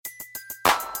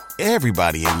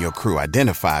Everybody in your crew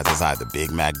identifies as either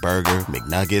Big Mac Burger,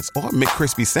 McNuggets, or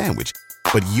McCrispy Sandwich.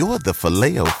 But you're the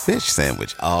Filet-O-Fish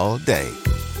Sandwich all day.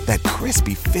 That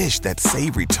crispy fish, that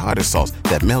savory tartar sauce,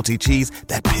 that melty cheese,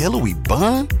 that pillowy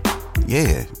bun.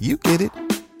 Yeah, you get it.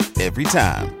 Every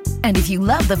time. And if you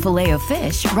love the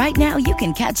Filet-O-Fish, right now you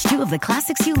can catch two of the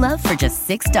classics you love for just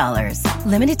 $6.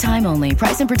 Limited time only.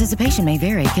 Price and participation may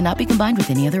vary. Cannot be combined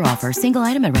with any other offer. Single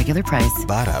item at regular price.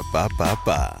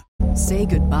 Ba-da-ba-ba-ba. Say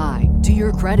goodbye to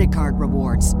your credit card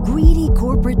rewards. Greedy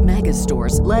corporate mega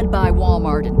stores, led by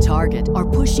Walmart and Target, are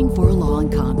pushing for a law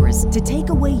in Congress to take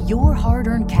away your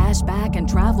hard-earned cash back and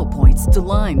travel points to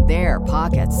line their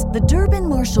pockets. The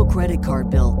Durbin-Marshall credit card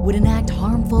bill would enact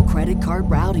harmful credit card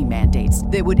routing mandates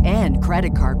that would end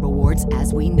credit card rewards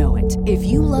as we know it. If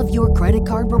you love your credit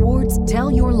card rewards, tell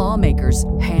your lawmakers,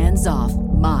 hands off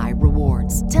my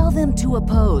rewards. Tell them to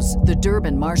oppose the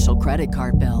Durbin-Marshall credit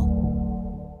card bill.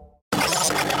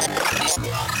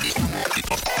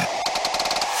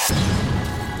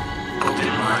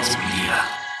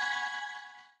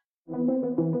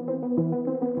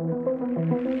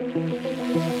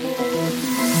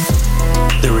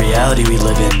 The reality we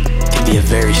live in can be a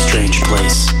very strange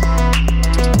place.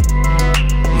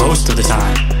 Most of the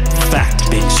time, fact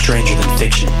being stranger than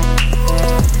fiction.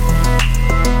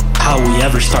 How will we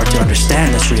ever start to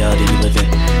understand this reality we live in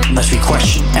unless we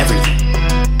question everything?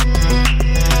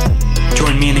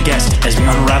 Join me and a guest as we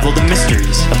unravel the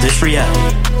mysteries of this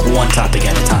reality, one topic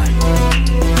at a time.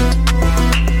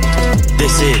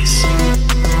 This is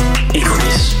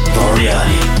Inquiries of Our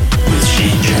Reality with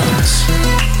Shane Jones.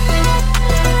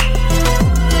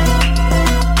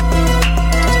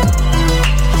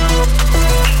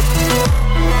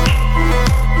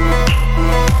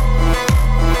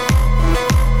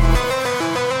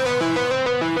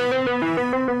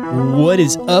 What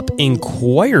is up,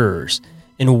 Inquirers?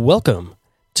 And welcome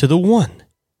to the one,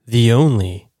 the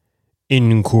only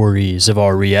Inquiries of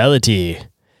Our Reality.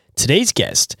 Today's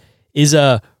guest is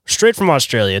straight from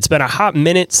Australia. It's been a hot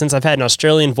minute since I've had an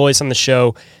Australian voice on the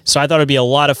show, so I thought it'd be a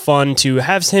lot of fun to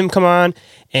have him come on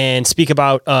and speak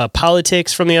about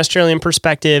politics from the Australian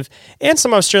perspective and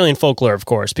some Australian folklore, of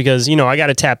course, because, you know, I got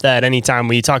to tap that anytime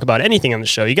we talk about anything on the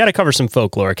show. You got to cover some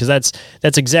folklore because that's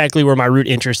exactly where my root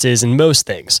interest is in most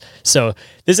things. So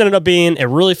this ended up being a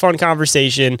really fun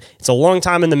conversation. It's a long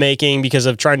time in the making because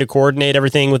of trying to coordinate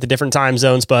everything with the different time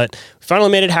zones, but we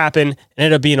finally made it happen. It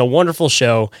ended up being a wonderful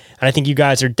show, and I think you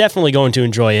guys are definitely going to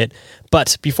enjoy it.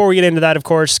 But before we get into that, of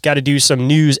course, got to do some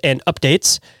news and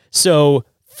updates. So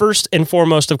first and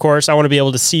foremost, of course, I want to be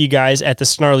able to see you guys at the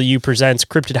Snarly U Presents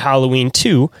Cryptid Halloween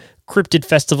 2 Cryptid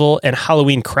Festival and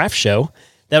Halloween Craft Show.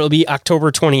 That'll be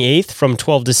October 28th from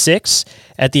 12 to 6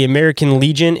 at the American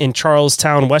Legion in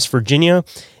Charlestown, West Virginia.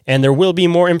 And there will be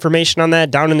more information on that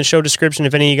down in the show description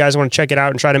if any of you guys want to check it out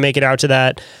and try to make it out to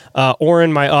that.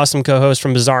 Oren, my awesome co-host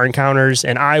from Bizarre Encounters,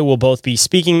 and I will both be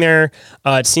speaking there.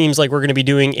 It seems like we're going to be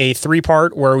doing a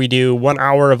 3-part where we do 1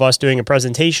 hour of us doing a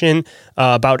presentation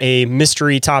about a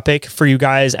mystery topic for you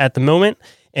guys at the moment.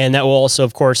 And that will also,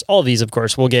 of course, all of these, of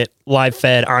course, will get live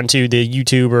fed onto the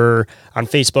YouTube or on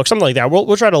Facebook, something like that.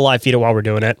 We'll try to live feed it while we're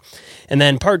doing it. And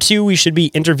then part 2, we should be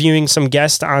interviewing some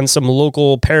guests on some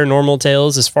local paranormal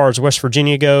tales as far as West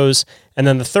Virginia goes. And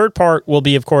then the third part will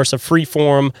be, of course, a free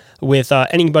form with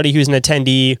anybody who's an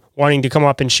attendee wanting to come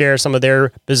up and share some of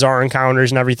their bizarre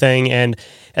encounters and everything. And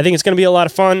I think it's going to be a lot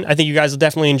of fun. I think you guys will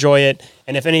definitely enjoy it.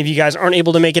 And if any of you guys aren't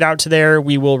able to make it out to there,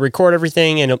 we will record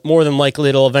everything, and more than likely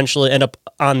it'll eventually end up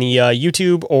on the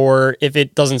YouTube, or if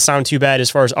it doesn't sound too bad as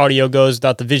far as audio goes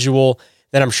without the visual,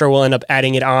 then I'm sure we'll end up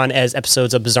adding it on as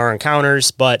episodes of Bizarre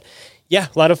Encounters. But yeah,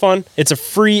 a lot of fun. It's a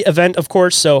free event, of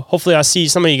course, so hopefully I'll see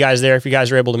some of you guys there if you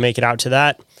guys are able to make it out to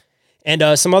that.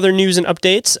 And some other news and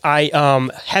updates. I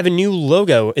have a new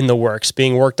logo in the works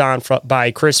being worked on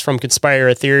by Chris from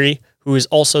Conspire Theory, who is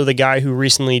also the guy who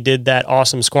recently did that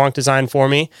awesome Squonk design for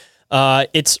me.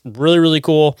 It's really, really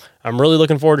cool. I'm really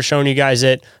looking forward to showing you guys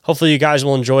it. Hopefully you guys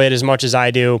will enjoy it as much as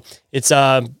I do. It's,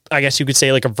 I guess you could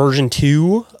say like a version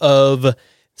 2 of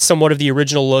somewhat of the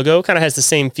original logo. Kind of has the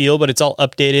same feel, but it's all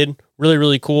updated. Really,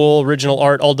 really cool. Original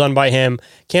art, all done by him.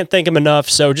 Can't thank him enough.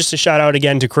 So just a shout out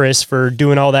again to Chris for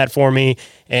doing all that for me.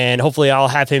 And hopefully I'll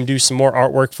have him do some more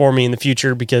artwork for me in the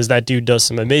future, because that dude does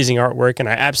some amazing artwork and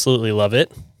I absolutely love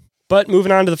it. But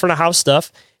moving on to the front of house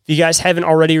stuff, If you guys haven't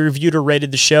already reviewed or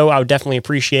rated the show, I would definitely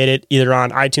appreciate it, either on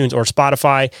iTunes or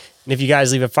Spotify. And if you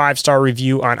guys leave a 5-star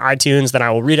review on iTunes, then I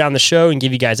will read it on the show and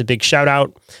give you guys a big shout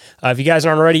out. If you guys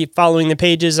aren't already following the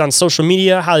pages on social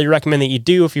media, highly recommend that you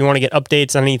do if you want to get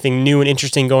updates on anything new and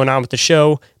interesting going on with the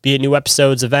show, be it new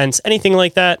episodes, events, anything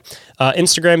like that.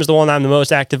 Instagram is the one I'm the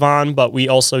most active on, but we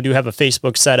also do have a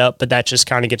Facebook set up, but that just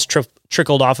kind of gets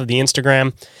trickled off of the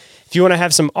Instagram. If you want to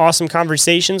have some awesome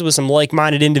conversations with some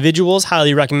like-minded individuals,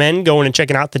 highly recommend going and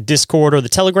checking out the Discord or the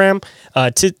Telegram.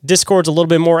 Discord's a little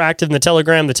bit more active than the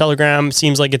Telegram. The Telegram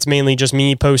seems like it's mainly just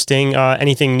me posting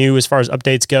anything new as far as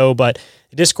updates go, but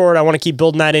the Discord, I want to keep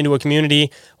building that into a community. I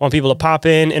want people to pop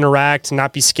in, interact,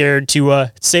 not be scared to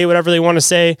say whatever they want to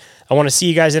say. I want to see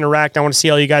you guys interact. I want to see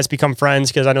all you guys become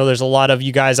friends, because I know there's a lot of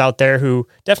you guys out there who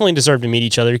definitely deserve to meet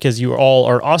each other, because you all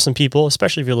are awesome people,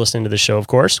 especially if you're listening to the show, of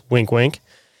course. Wink, wink.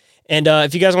 And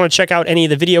if you guys want to check out any of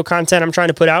the video content I'm trying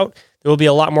to put out, there will be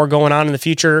a lot more going on in the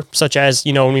future, such as,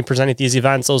 when we present at these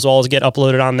events, those will always get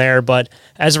uploaded on there. But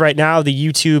as of right now, the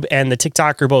YouTube and the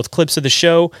TikTok are both clips of the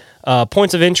show,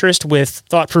 points of interest with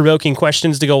thought-provoking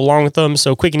questions to go along with them.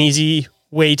 So quick and easy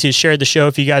way to share the show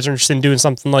if you guys are interested in doing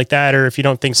something like that, or if you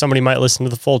don't think somebody might listen to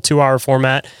the full 2-hour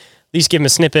format. At least give them a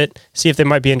snippet, see if they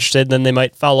might be interested, then they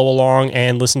might follow along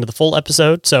and listen to the full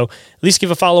episode. So at least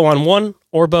give a follow on one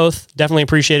or both. Definitely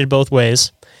appreciated both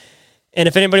ways. And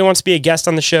if anybody wants to be a guest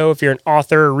on the show, if you're an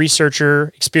author,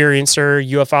 researcher, experiencer,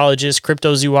 ufologist,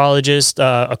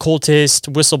 cryptozoologist,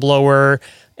 occultist, whistleblower,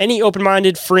 any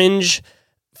open-minded, fringe,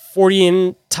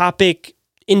 Fortean topic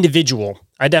individual,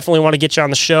 I definitely want to get you on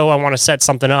the show. I want to set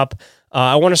something up.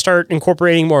 I want to start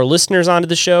incorporating more listeners onto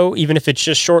the show, even if it's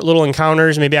just short little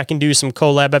encounters. Maybe I can do some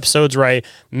collab episodes where I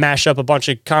mash up a bunch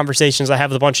of conversations I have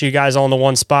with a bunch of you guys all in the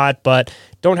one spot, but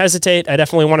don't hesitate. I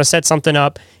definitely want to set something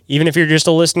up. Even if you're just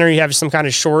a listener, you have some kind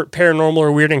of short paranormal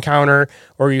or weird encounter,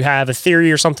 or you have a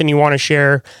theory or something you want to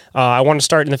share. I want to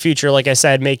start in the future, like I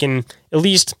said, making at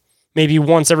least maybe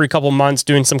once every couple months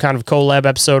doing some kind of collab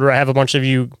episode where I have a bunch of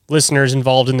you listeners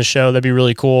involved in the show. That'd be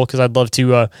really cool, because I'd love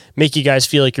to make you guys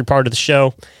feel like you're part of the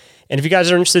show. And if you guys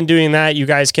are interested in doing that, you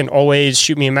guys can always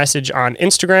shoot me a message on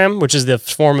Instagram, which is the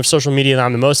form of social media that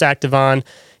I'm the most active on.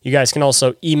 You guys can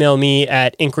also email me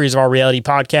at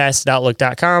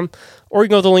inquiriesofourrealitypodcast@outlook.com, or you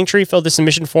can go to the link tree, fill the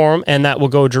submission form, and that will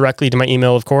go directly to my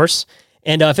email, of course.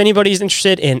 And if anybody's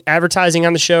interested in advertising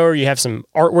on the show, or you have some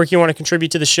artwork you want to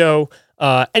contribute to the show,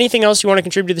 anything else you want to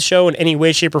contribute to the show in any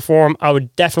way, shape, or form, I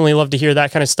would definitely love to hear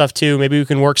that kind of stuff too. Maybe we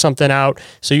can work something out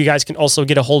so you guys can also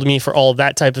get a hold of me for all of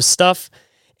that type of stuff.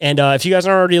 And if you guys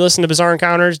aren't already listening to Bizarre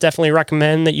Encounters, definitely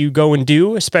recommend that you go and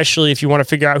do, especially if you want to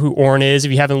figure out who Oren is.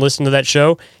 If you haven't listened to that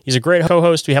show, he's a great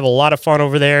co-host. We have a lot of fun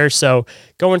over there. So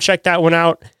go and check that one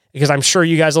out, because I'm sure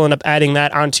you guys will end up adding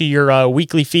that onto your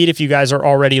weekly feed if you guys are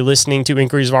already listening to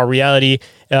Inquiries of Our Reality.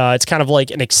 It's kind of like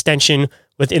an extension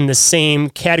within the same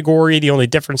category. The only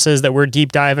difference is that we're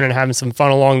deep diving and having some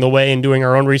fun along the way and doing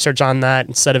our own research on that,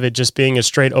 instead of it just being a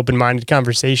straight open-minded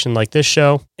conversation like this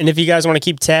show. And if you guys want to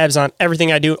keep tabs on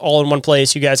everything I do all in one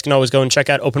place, you guys can always go and check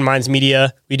out Open Minds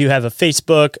Media. We do have a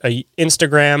Facebook, a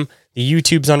Instagram, the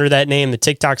YouTube's under that name, the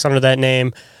TikTok's under that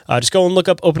name. Just go and look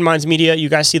up Open Minds Media. You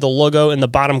guys see the logo in the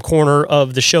bottom corner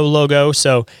of the show logo.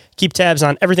 So keep tabs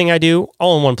on everything I do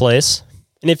all in one place.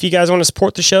 And if you guys want to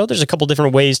support the show, there's a couple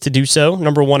different ways to do so.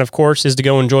 Number one, of course, is to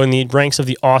go and join the ranks of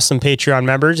the awesome Patreon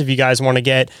members. If you guys want to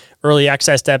get early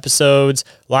access to episodes,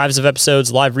 lives of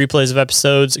episodes, live replays of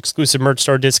episodes, exclusive merch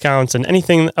store discounts, and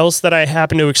anything else that I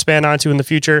happen to expand onto in the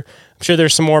future. I'm sure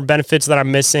there's some more benefits that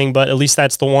I'm missing, but at least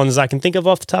that's the ones I can think of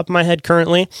off the top of my head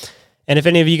currently. And if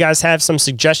any of you guys have some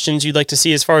suggestions you'd like to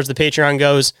see as far as the Patreon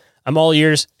goes, I'm all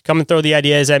ears. Come and throw the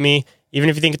ideas at me. Even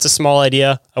if you think it's a small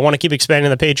idea, I want to keep expanding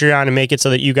the Patreon and make it so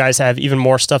that you guys have even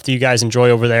more stuff that you guys enjoy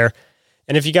over there.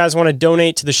 And if you guys want to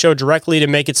donate to the show directly to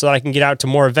make it so that I can get out to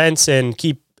more events and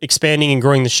keep expanding and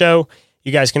growing the show,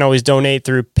 you guys can always donate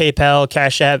through PayPal,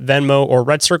 Cash App, Venmo, or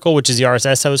Red Circle, which is the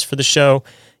RSS host for the show.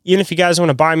 Even if you guys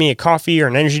want to buy me a coffee or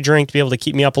an energy drink to be able to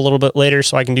keep me up a little bit later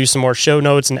so I can do some more show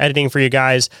notes and editing for you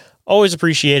guys, always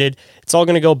appreciated. It's all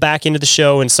going to go back into the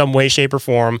show in some way, shape, or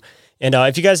form. And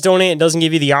if you guys donate, it doesn't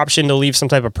give you the option to leave some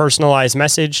type of personalized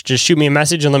message. Just shoot me a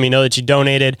message and let me know that you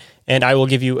donated, and I will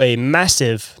give you a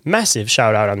massive, massive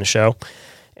shout out on the show.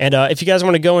 And if you guys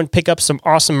want to go and pick up some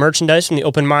awesome merchandise from the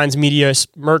Open Minds Media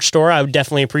merch store, I would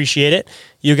definitely appreciate it.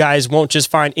 You guys won't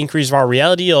just find Inquiries of Our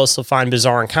Reality, you'll also find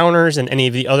Bizarre Encounters and any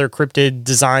of the other cryptid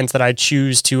designs that I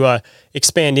choose to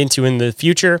expand into in the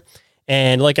future.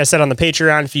 And like I said on the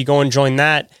Patreon, if you go and join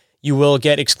that, you will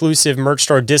get exclusive merch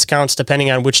store discounts depending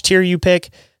on which tier you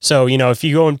pick. So, if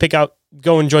you go and pick out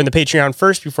go and join the Patreon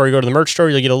first before you go to the merch store,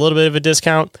 you'll get a little bit of a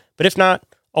discount. But if not,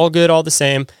 all good, all the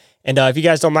same. And if you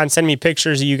guys don't mind sending me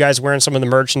pictures of you guys wearing some of the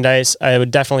merchandise, I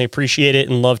would definitely appreciate it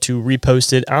and love to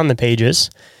repost it on the pages.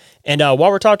 And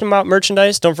while we're talking about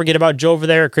merchandise, don't forget about Joe over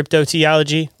there at Crypto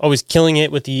Theology, always killing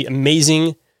it with the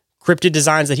amazing cryptid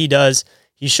designs that he does.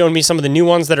 He's shown me some of the new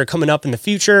ones that are coming up in the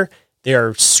future. They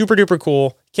are super duper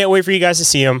cool. Can't wait for you guys to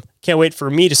see them. Can't wait for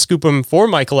me to scoop them for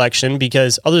my collection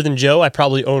because other than Joe, I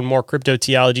probably own more Crypto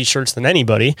Theology shirts than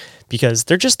anybody because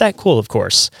they're just that cool, of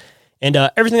course. And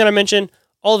everything that I mentioned,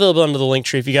 all available under the link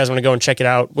tree if you guys want to go and check it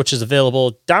out, which is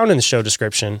available down in the show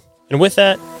description. And with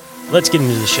that, let's get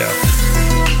into the show.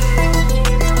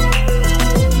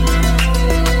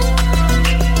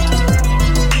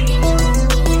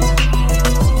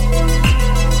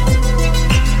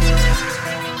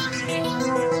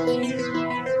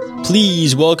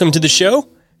 Please welcome to the show,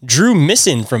 Drew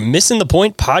Missen from Missen the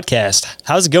Point podcast.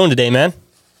 How's it going today, man?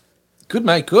 Good,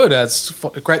 mate. Good. It's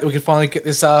great that we can finally get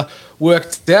this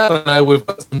worked out. I know we've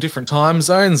got some different time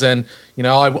zones, and you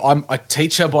know I'm a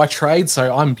teacher by trade,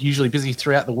 so I'm usually busy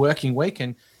throughout the working week,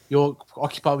 and you're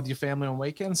occupied with your family on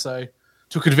weekends. So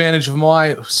took advantage of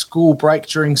my school break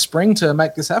during spring to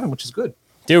make this happen, which is good.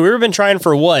 Dude, we've been trying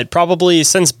for what? Probably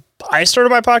since I started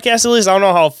my podcast, at least. I don't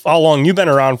know how long you've been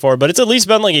around for, but it's at least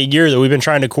been like a year that we've been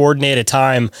trying to coordinate a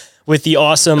time with the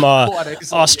awesome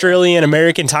Australian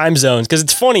American time zones. Because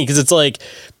it's funny, because it's like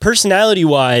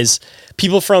personality-wise,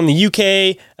 people from the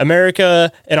UK,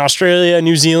 America, and Australia,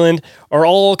 New Zealand are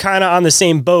all kind of on the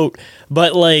same boat,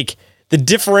 but like the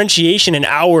differentiation in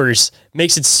hours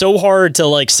makes it so hard to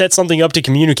like set something up to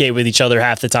communicate with each other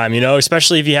half the time, you know,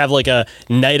 especially if you have like a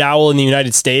night owl in the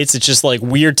United States. It's just like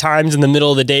weird times in the middle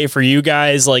of the day for you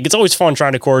guys. Like it's always fun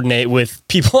trying to coordinate with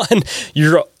people on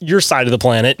your side of the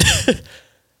planet.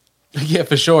 Yeah,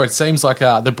 for sure. It seems like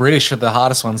the British are the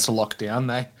hardest ones to lock down.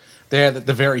 They're at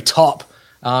the very top.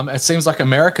 It seems like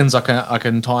Americans I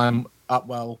can time up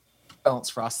well. Balance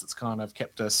for us that's kind of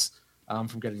kept us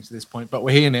from getting to this point, but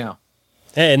we're here now.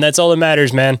 Hey, and that's all that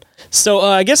matters, man. So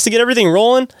I guess to get everything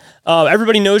rolling,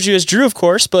 everybody knows you as Drew, of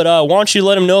course, but why don't you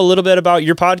let them know a little bit about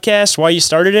your podcast, why you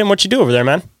started it, and what you do over there,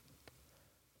 man?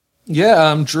 Yeah,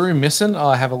 I'm Drew Missen.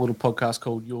 I have a little podcast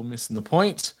called You're Missing the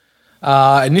Point.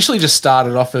 Initially just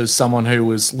started off as someone who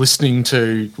was listening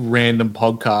to random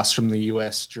podcasts from the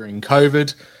US during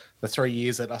COVID, the 3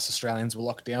 years that us Australians were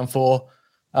locked down for.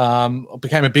 I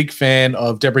became a big fan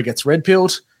of Deborah Gets Red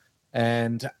Pilled.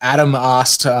 And Adam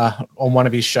asked on one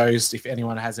of his shows if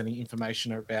anyone has any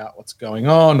information about what's going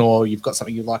on or you've got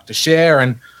something you'd like to share.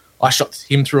 And I shot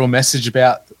him through a message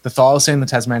about the thylacine, the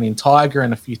Tasmanian tiger,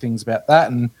 and a few things about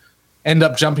that, and ended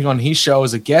up jumping on his show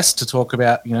as a guest to talk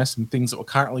about, you know, some things that were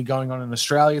currently going on in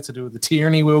Australia to do with the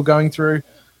tyranny we were going through,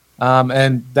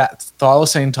 and that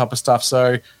thylacine type of stuff.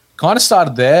 So kind of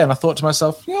started there, and I thought to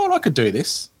myself, you know what, I could do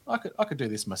this. I could do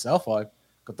this myself. I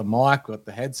got the mic, got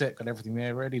the headset, got everything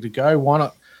there ready to go. Why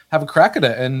not have a crack at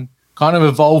it? And kind of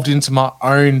evolved into my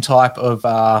own type of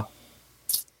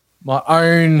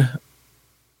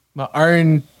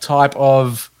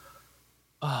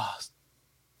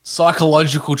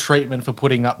psychological treatment for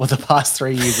putting up with the past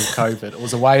 3 years of COVID. It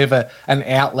was a way of an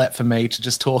outlet for me to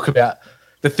just talk about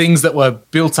the things that were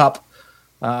built up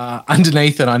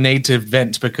underneath, and I need to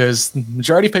vent because the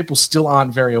majority of people still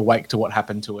aren't very awake to what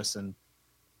happened to us, and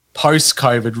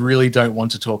post-COVID really don't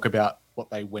want to talk about what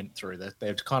they went through.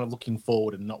 They're kind of looking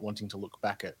forward and not wanting to look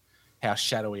back at how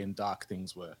shadowy and dark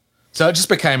things were. So it just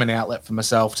became an outlet for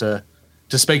myself to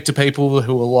speak to people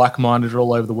who are like-minded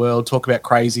all over the world, talk about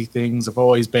crazy things. I've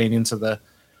always been into the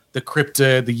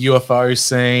cryptid, the UFO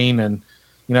scene, and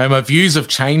you know, my views have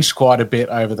changed quite a bit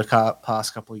over the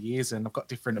past couple of years, and I've got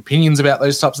different opinions about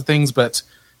those types of things, but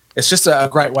it's just a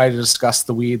great way to discuss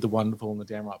the weird, the wonderful, and the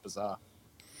downright bizarre.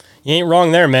 You ain't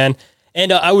wrong there, man.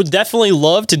 And I would definitely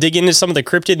love to dig into some of the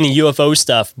cryptid and the UFO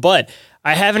stuff, but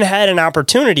I haven't had an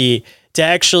opportunity to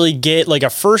actually get like a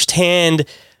firsthand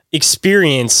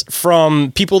experience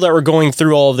from people that were going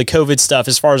through all of the COVID stuff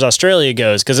as far as Australia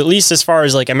goes. Because at least as far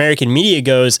as like American media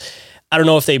goes, I don't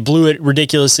know if they blew it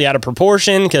ridiculously out of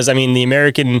proportion because, I mean, the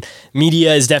American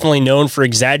media is definitely known for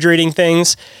exaggerating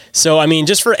things. So, I mean,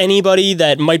 just for anybody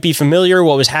that might be familiar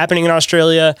what was happening in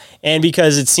Australia, and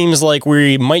because it seems like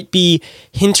we might be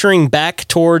hintering back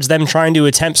towards them trying to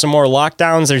attempt some more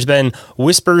lockdowns. There's been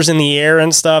whispers in the air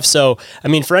and stuff. So, I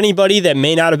mean, for anybody that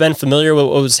may not have been familiar with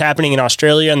what was happening in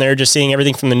Australia and they're just seeing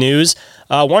everything from the news,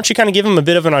 why don't you kind of give them a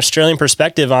bit of an Australian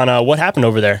perspective on what happened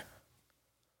over there?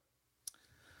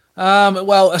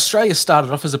 Well, Australia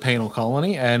started off as a penal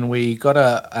colony, and we got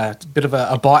a bit of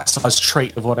a bite-sized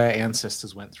treat of what our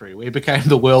ancestors went through. We became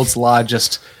the world's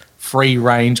largest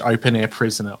free-range open-air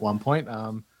prison at one point.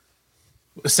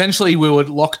 Essentially, we would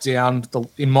lock down,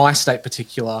 in my state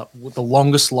particular, the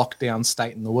longest lockdown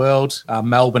state in the world.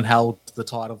 Melbourne held the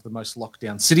title of the most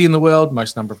lockdown city in the world,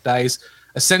 most number of days.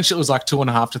 Essentially, it was like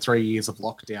 2.5 to 3 years of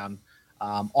lockdown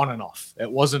on and off.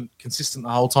 It wasn't consistent the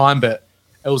whole time, but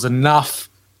it was enough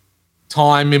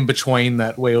time in between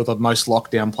that we were the most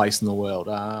lockdown place in the world.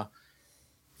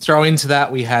 Throw into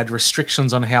that, we had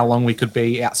restrictions on how long we could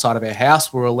be outside of our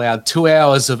house. We were allowed 2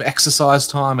 hours of exercise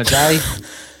time a day.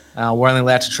 We're only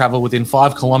allowed to travel within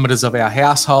 5 kilometres of our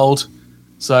household.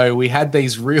 So we had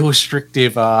these real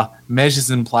restrictive measures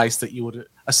in place that you would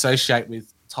associate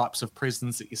with types of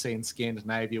prisons that you see in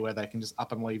Scandinavia, where they can just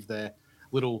up and leave their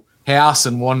little house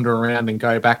and wander around and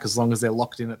go back. As long as they're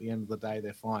locked in at the end of the day,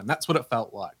 they're fine. That's what it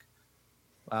felt like.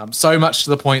 So much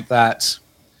to the point that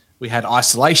we had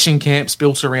isolation camps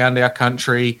built around our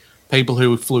country, people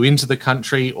who flew into the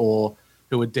country or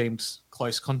who were deemed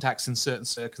close contacts in certain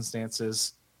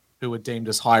circumstances, who were deemed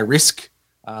as high risk.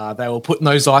 They were put in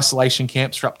those isolation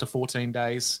camps for up to 14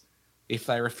 days. If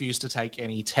they refused to take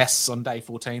any tests on day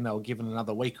 14, they were given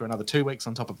another week or another 2 weeks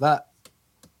on top of that.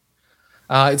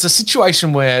 It's a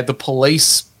situation where the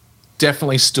police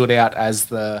definitely stood out as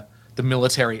the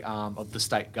military arm of the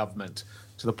state government,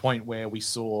 to the point where we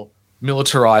saw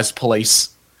militarized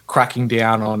police cracking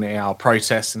down on our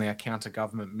protests and our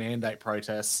counter-government mandate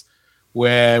protests,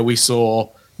 where we saw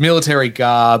military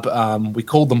garb. We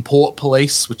called them port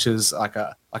police, which is like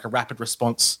a rapid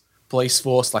response police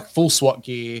force, like full SWAT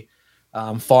gear,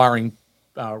 firing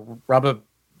rubber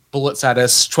bullets at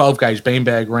us, 12-gauge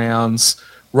beanbag rounds,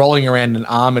 rolling around in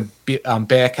armored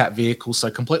Bearcat vehicles, so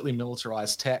completely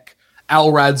militarized tech.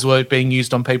 LRADs were being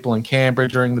used on people in Canberra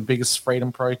during the biggest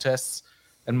freedom protests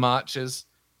and marches.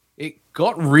 It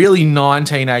got really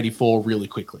 1984 really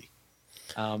quickly.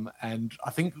 And I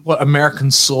think what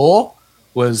Americans saw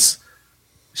was,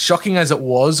 shocking as it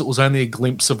was only a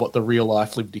glimpse of what the real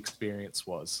life lived experience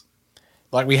was.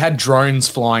 Like, we had drones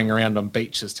flying around on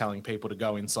beaches telling people to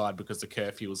go inside because the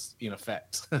curfew was in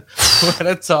effect. At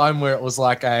a time where it was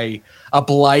like a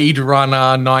Blade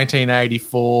Runner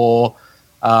 1984,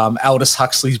 Aldous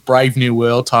Huxley's Brave New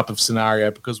World type of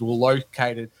scenario, because we were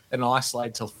located and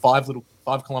isolated to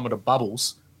 5-kilometer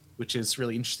bubbles, which is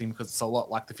really interesting because it's a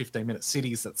lot like the 15-minute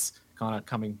cities that's kind of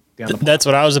coming down the That's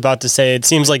what I was about to say. It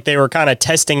seems like they were kind of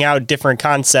testing out different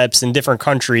concepts in different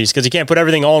countries, because you can't put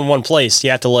everything all in one place. You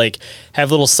have to like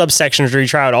have little subsections where you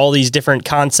try out all these different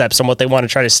concepts on what they want to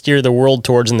try to steer the world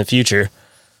towards in the future.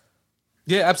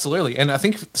 Yeah, absolutely. And I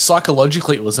think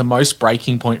psychologically it was the most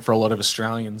breaking point for a lot of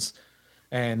Australians.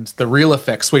 And the real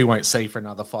effects we won't see for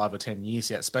another 5 or 10 years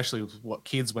yet, especially with what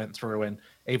kids went through and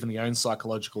even the own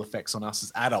psychological effects on us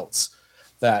as adults,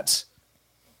 that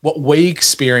what we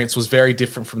experienced was very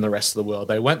different from the rest of the world.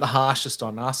 They weren't the harshest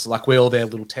on us. Like, we were their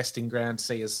little testing ground to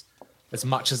see as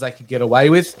much as they could get away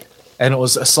with. And it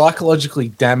was a psychologically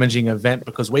damaging event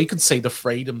because we could see the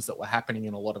freedoms that were happening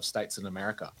in a lot of states in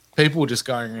America. People were just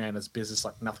going around as business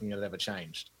like nothing had ever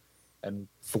changed. And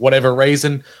for whatever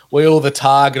reason, we were the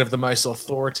target of the most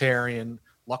authoritarian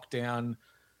lockdown,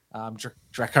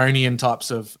 draconian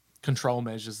types of control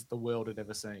measures that the world had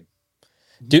ever seen.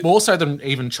 More so than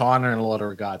even China in a lot of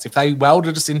regards. If they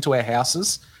welded us into our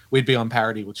houses, we'd be on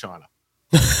parity with China.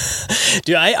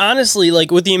 Dude, I honestly,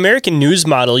 like, with the American news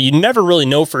model, you never really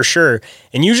know for sure.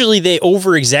 And usually they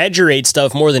over-exaggerate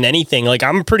stuff more than anything. Like,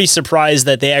 I'm pretty surprised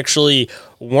that they actually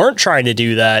weren't trying to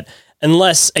do that.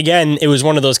 Unless, again, it was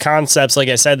one of those concepts, like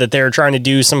I said, that they're trying to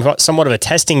do somewhat of a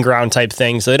testing ground type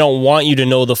thing. So they don't want you to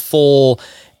know the full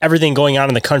everything going on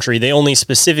in the country. They only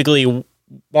specifically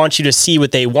want you to see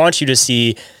what they want you to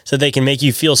see so they can make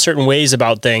you feel certain ways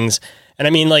about things. And I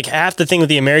mean, like, half the thing with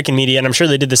the American media, and I'm sure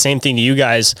they did the same thing to you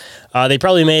guys, they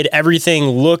probably made everything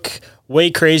look way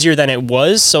crazier than it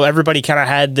was. So everybody kind of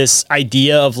had this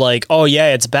idea of like, oh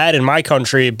yeah, it's bad in my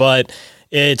country, but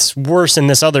it's worse in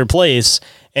this other place.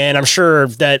 And I'm sure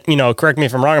that, you know, correct me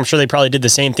if I'm wrong, I'm sure they probably did the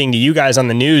same thing to you guys on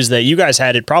the news, that you guys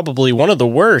had it probably one of the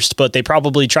worst, but they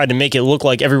probably tried to make it look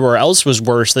like everywhere else was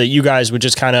worse, so that you guys would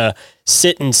just kind of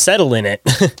sit and settle in it.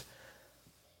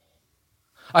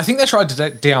 I think they tried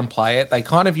to downplay it. They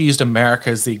kind of used America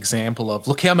as the example of,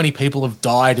 look how many people have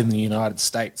died in the United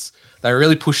States. They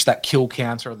really pushed that kill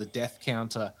counter or the death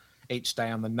counter each day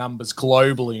on the numbers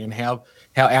globally and how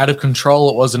out of control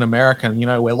it was in America. And, you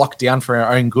know, we're locked down for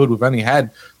our own good. We've only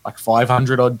had like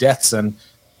 500 odd deaths. And,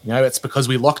 you know, it's because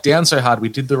we locked down so hard. We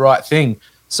did the right thing.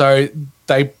 So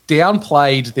they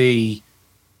downplayed the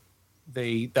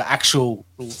actual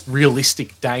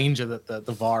realistic danger that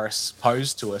the virus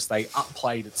posed to us. They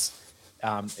upplayed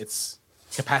its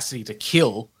capacity to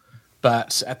kill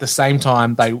But at the same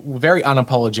time, they were very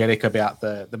unapologetic about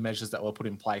the measures that were put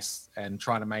in place and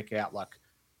trying to make out like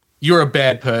you're a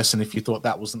bad person if you thought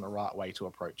that wasn't the right way to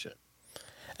approach it.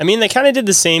 I mean, they kind of did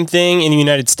the same thing in the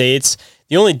United States.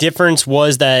 The only difference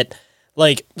was that,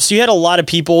 like, so you had a lot of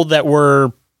people that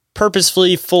were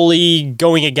purposefully, fully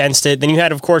going against it. Then you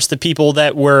had, of course, the people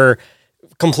that were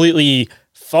completely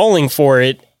falling for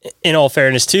it, in all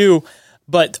fairness, too.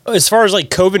 But as far as like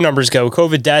COVID numbers go,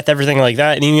 COVID death, everything like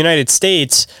that, in the United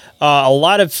States, a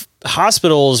lot of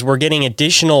hospitals were getting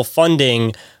additional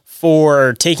funding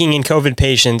for taking in COVID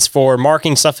patients, for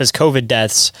marking stuff as COVID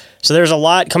deaths. So there's a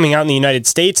lot coming out in the United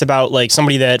States about like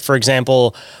somebody that, for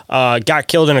example, got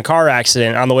killed in a car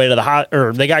accident on the way to the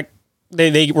or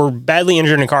they were badly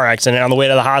injured in a car accident on the way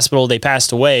to the hospital. They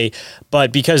passed away,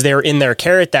 but because they were in their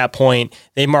care at that point,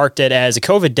 they marked it as a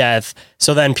COVID death.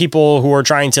 So then people who were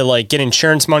trying to like get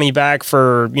insurance money back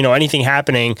for, you know, anything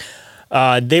happening,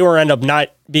 they were end up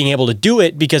not being able to do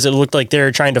it because it looked like they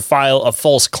were trying to file a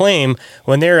false claim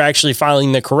when they were actually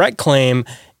filing the correct claim.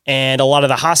 And a lot of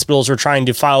the hospitals were trying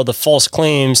to file the false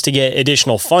claims to get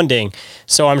additional funding.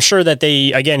 So I'm sure that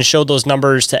they, again, showed those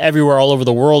numbers to everywhere all over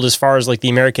the world as far as like the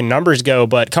American numbers go.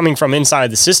 But coming from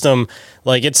inside the system,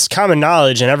 like it's common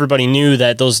knowledge and everybody knew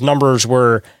that those numbers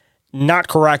were not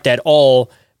correct at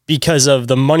all because of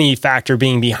the money factor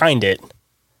being behind it.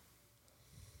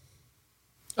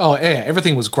 Oh, yeah,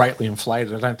 everything was greatly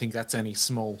inflated. I don't think that's any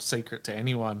small secret to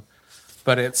anyone.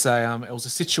 But it was a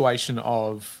situation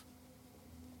of,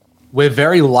 we're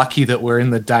very lucky that we're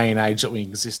in the day and age that we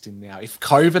exist in now. If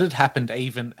COVID had happened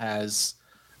even as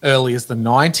early as the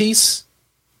 90s,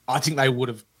 I think they would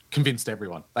have convinced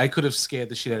everyone. They could have scared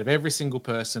the shit out of every single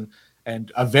person,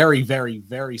 and a very, very,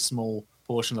 very small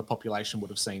portion of the population would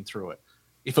have seen through it.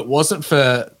 If it wasn't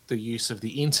for the use of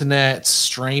the internet,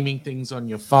 streaming things on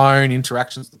your phone,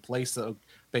 interactions with the police that are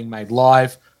being made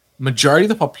live, majority of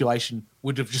the population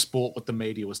would have just bought what the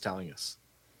media was telling us.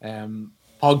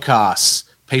 Podcasts,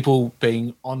 people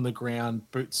being on the ground,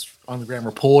 boots on the ground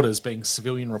reporters, being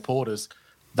civilian reporters,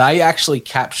 they actually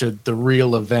captured the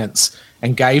real events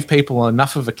and gave people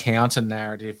enough of a counter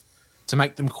narrative to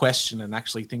make them question and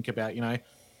actually think about, you know,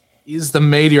 is the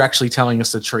media actually telling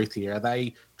us the truth here? Are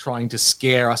they trying to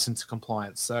scare us into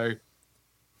compliance? So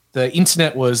the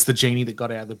internet was the genie that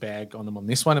got out of the bag on them on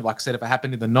this one. Like I said, if it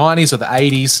happened in the 90s or the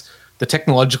 80s, the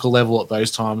technological level at those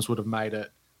times would have made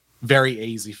it very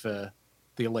easy for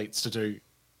the elites to do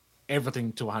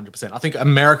everything to 100%. I think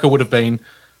America would have been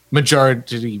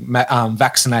majority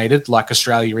vaccinated like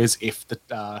Australia is if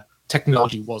the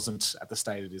technology wasn't at the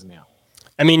state it is now.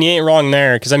 I mean, you ain't wrong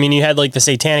there, because I mean, you had like the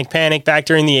satanic panic back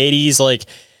during the 80s. Like,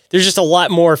 there's just a lot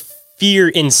more fear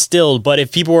instilled. But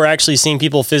if people were actually seeing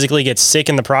people physically get sick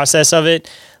in the process of it,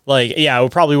 like, yeah,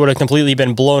 it probably would have completely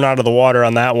been blown out of the water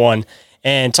on that one.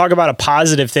 And talk about a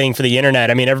positive thing for the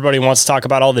internet. I mean, everybody wants to talk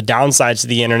about all the downsides to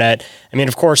the internet. I mean,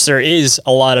 of course, there is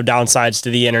a lot of downsides to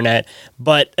the internet.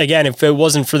 But again, if it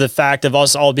wasn't for the fact of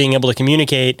us all being able to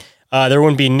communicate, there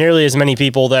wouldn't be nearly as many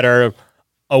people that are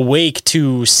awake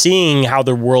to seeing how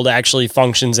the world actually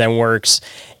functions and works.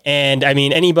 And I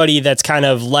mean, anybody that's kind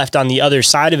of left on the other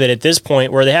side of it at this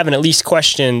point, where they haven't at least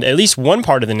questioned at least one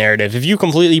part of the narrative. If you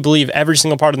completely believe every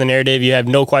single part of the narrative, you have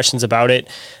no questions about it.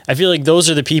 I feel like those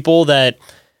are the people that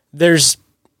there's,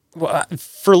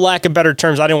 for lack of better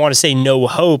terms, I didn't want to say no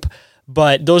hope,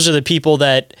 but those are the people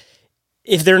that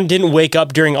if they didn't wake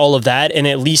up during all of that and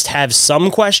at least have some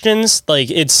questions, like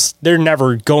they're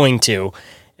never going to.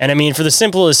 And I mean, for the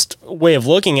simplest way of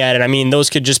looking at it, I mean,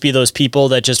 those could just be those people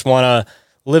that just want to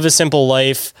live a simple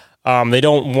life. They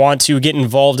don't want to get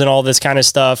involved in all this kind of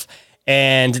stuff.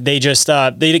 And they just,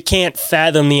 they can't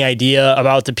fathom the idea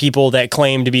about the people that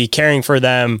claim to be caring for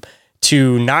them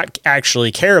to not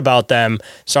actually care about them.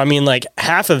 So, I mean, like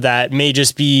half of that may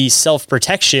just be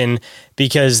self-protection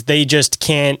because they just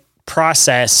can't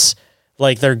process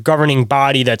like their governing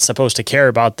body that's supposed to care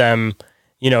about them,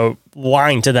 you know,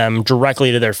 lying to them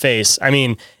directly to their face. I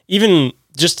mean, even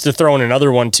just to throw in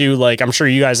another one too, like I'm sure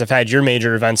you guys have had your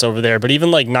major events over there, but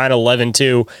even like 9/11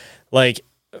 too, like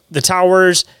the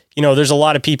towers, you know, there's a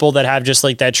lot of people that have just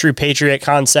like that true patriot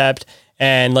concept.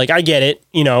 And like, I get it,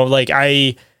 you know, like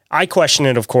I question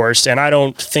it, of course, and I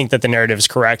don't think that the narrative is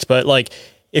correct, but like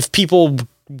if people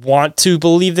want to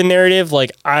believe the narrative,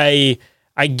 like I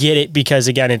get it, because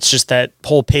again, it's just that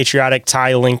whole patriotic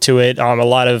tie linked to it. A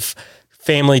lot of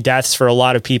family deaths for a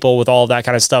lot of people with all of that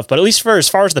kind of stuff. But at least for as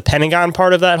far as the Pentagon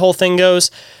part of that whole thing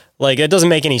goes, like it doesn't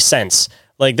make any sense.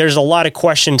 Like there's a lot of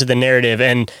question to the narrative,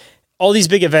 and all these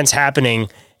big events happening,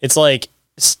 it's like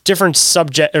different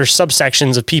subject or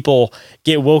subsections of people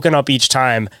get woken up each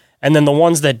time. And then the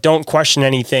ones that don't question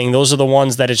anything, those are the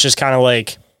ones that it's just kind of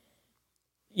like,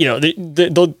 you know,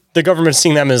 the government's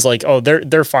seeing them as like, oh,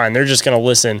 they're fine. They're just going to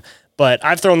listen. But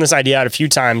I've thrown this idea out a few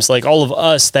times, like all of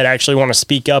us that actually want to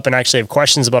speak up and actually have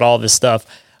questions about all this stuff.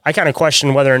 I kind of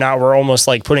question whether or not we're almost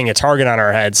like putting a target on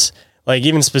our heads, like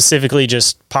even specifically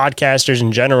just podcasters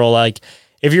in general. Like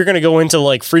if you're going to go into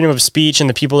like freedom of speech and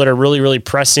the people that are really, really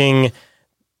pressing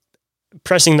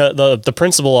the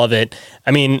principle of it,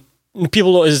 I mean,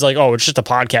 people is like, oh, it's just a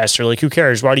podcaster. Like, who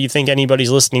cares? Why do you think anybody's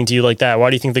listening to you like that? Why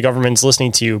do you think the government's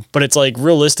listening to you? But it's like,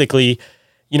 realistically,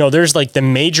 you know, there's like the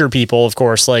major people, of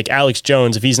course, like Alex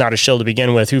Jones, if he's not a shill to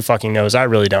begin with, who fucking knows? I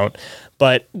really don't.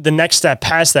 But the next step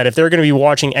past that, if they're going to be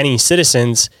watching any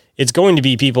citizens, it's going to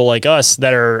be people like us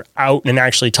that are out and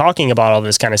actually talking about all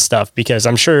this kind of stuff, because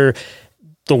I'm sure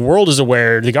the world is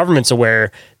aware, the government's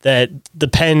aware that the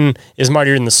pen is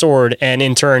mightier than the sword. And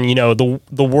in turn, you know,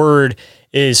 the word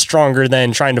is stronger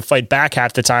than trying to fight back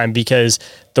half the time, because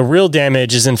the real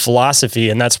damage is in philosophy.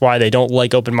 And that's why they don't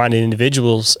like open-minded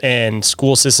individuals, and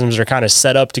school systems are kind of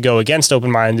set up to go against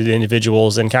open-minded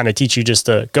individuals and kind of teach you just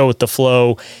to go with the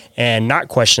flow and not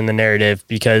question the narrative.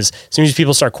 Because as soon as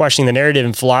people start questioning the narrative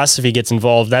and philosophy gets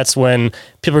involved, that's when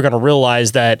people are going to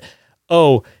realize that,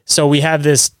 oh, so we have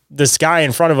this guy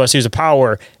in front of us who's a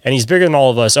power and he's bigger than all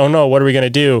of us. Oh no, what are we going to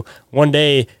do? One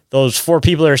day, those 4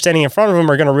 people that are standing in front of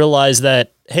him are going to realize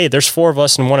that, hey, there's 4 of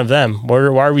us and 1 of them. Why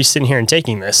are we sitting here and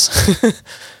taking this?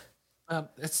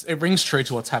 It rings true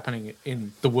to what's happening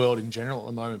in the world in general at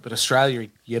the moment, but Australia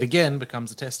yet again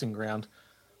becomes a testing ground.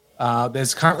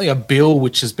 There's currently a bill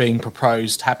which is being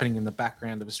proposed happening in the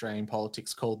background of Australian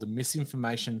politics called the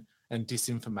Misinformation and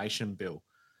Disinformation Bill.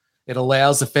 It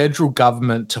allows the federal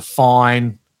government to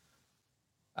fine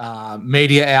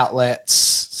media outlets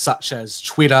such as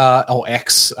Twitter or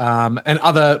X and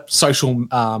other social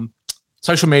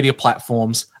media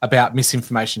platforms about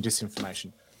misinformation,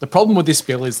 disinformation. The problem with this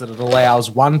bill is that it allows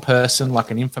one person,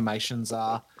 like an information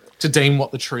czar, to deem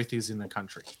what the truth is in the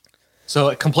country. So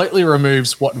it completely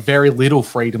removes what very little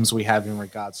freedoms we have in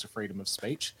regards to freedom of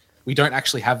speech. We don't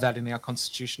actually have that in our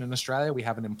constitution in Australia. We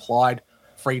have an implied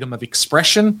freedom of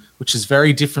expression, which is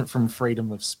very different from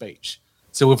freedom of speech.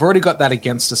 So we've already got that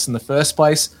against us in the first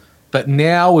place, but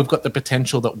now we've got the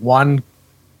potential that one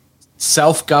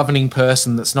self-governing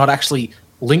person that's not actually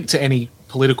linked to any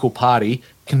political party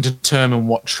can determine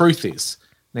what truth is.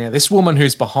 Now, this woman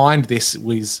who's behind this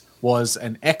was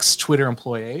an ex-Twitter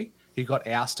employee who got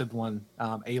ousted when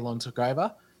Elon took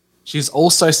over. She's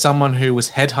also someone who was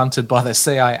headhunted by the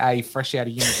CIA fresh out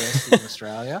of university in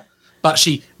Australia, but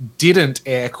she didn't,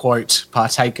 air quote,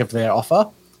 partake of their offer.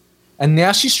 And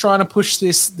now she's trying to push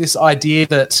this idea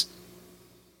that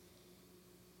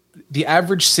the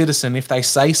average citizen, if they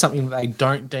say something that they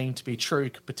don't deem to be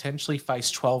true, could potentially face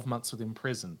 12 months within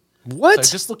prison. What?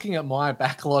 So just looking at my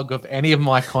backlog of any of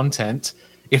my content,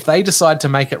 if they decide to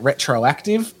make it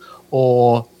retroactive,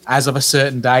 or as of a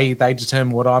certain day, they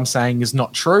determine what I'm saying is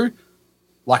not true,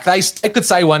 like they could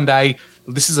say one day,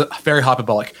 this is a very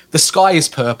hyperbolic, the sky is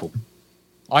purple.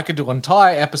 I could do an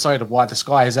entire episode of why the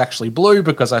sky is actually blue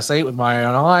because I see it with my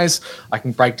own eyes. I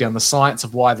can break down the science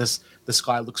of why the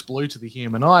sky looks blue to the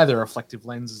human eye, the reflective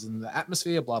lenses in the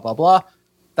atmosphere, blah, blah, blah.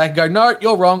 They can go, no,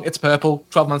 you're wrong. It's purple.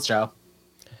 12 months jail.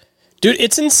 Dude,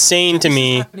 it's insane to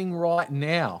me happening right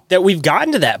now that we've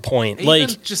gotten to that point. Even like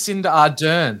Jacinda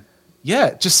Ardern.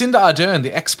 Yeah, Jacinda Ardern,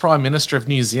 the ex-Prime Minister of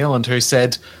New Zealand, who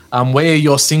said, we are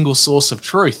your single source of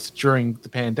truth during the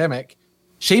pandemic.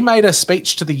 She made a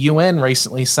speech to the UN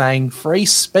recently saying free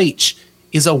speech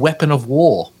is a weapon of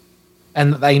war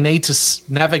and that they need to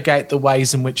navigate the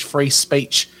ways in which free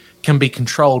speech can be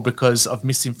controlled because of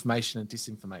misinformation and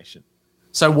disinformation.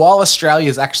 So while Australia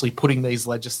is actually putting these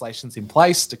legislations in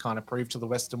place to kind of prove to the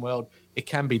Western world it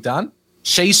can be done,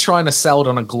 she's trying to sell it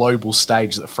on a global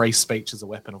stage that free speech is a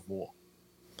weapon of war.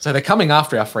 So they're coming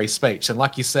after our free speech. And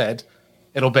like you said,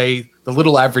 it'll be the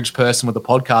little average person with a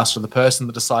podcast or the person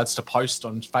that decides to post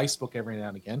on Facebook every now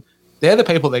and again. They're the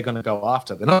people they're going to go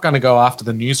after. They're not going to go after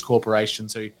the news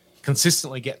corporations who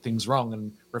consistently get things wrong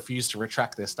and refuse to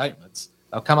retract their statements.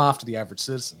 They'll come after the average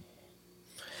citizen.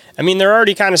 I mean, they're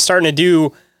already kind of starting to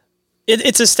do it.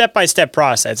 It's a step-by-step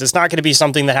process. It's not going to be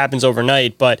something that happens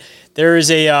overnight, but there is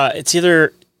it's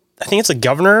either, I think it's the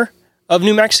governor of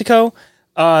New Mexico.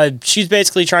 She's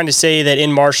basically trying to say that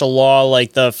in martial law,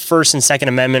 like the First and Second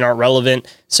Amendment aren't relevant.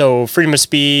 So freedom of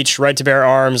speech, right to bear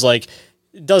arms, like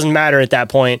it doesn't matter at that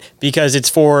point because it's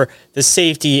for the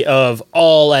safety of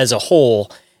all as a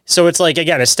whole. So it's like,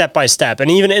 again, a step by step.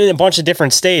 And even in a bunch of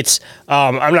different states,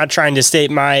 I'm not trying to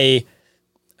state my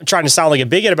trying to sound like a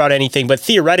bigot about anything, but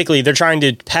theoretically they're trying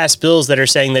to pass bills that are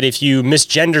saying that if you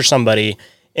misgender somebody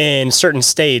in certain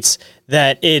states,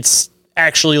 that it's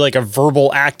actually like a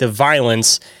verbal act of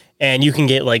violence and you can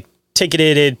get like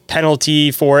ticketed,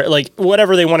 penalty for it, like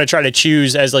whatever they want to try to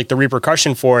choose as like the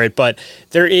repercussion for it. But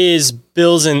there is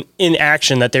bills in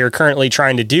action that they're currently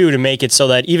trying to do to make it so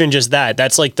that even just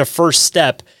that's like the first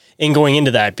step in going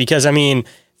into that. Because I mean,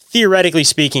 theoretically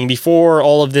speaking, before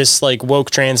all of this like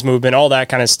woke trans movement, all that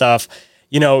kind of stuff,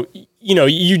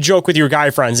 you joke with your guy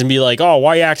friends and be like, oh,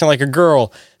 why are you acting like a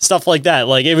girl? Stuff like that.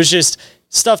 Like it was just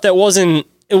stuff that wasn't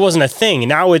a thing.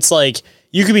 Now it's like,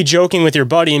 you could be joking with your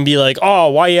buddy and be like, oh,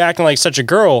 why are you acting like such a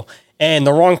girl? And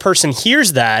the wrong person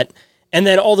hears that. And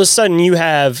then all of a sudden you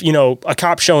have, a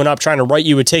cop showing up trying to write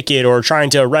you a ticket or trying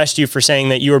to arrest you for saying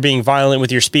that you were being violent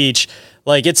with your speech.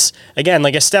 Like it's, again,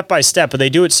 like a step by step, but they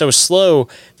do it so slow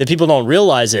that people don't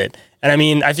realize it. And I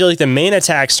mean, I feel like the main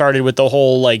attack started with the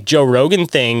whole like Joe Rogan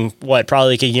thing,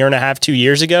 probably like a year and a half, 2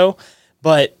 years ago.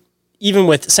 But even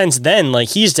since then, like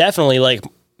he's definitely like,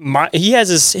 he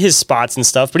has his spots and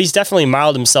stuff, but he's definitely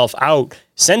miled himself out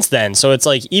since then. So it's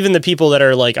like even the people that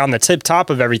are like on the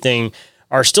top of everything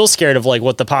are still scared of like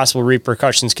what the possible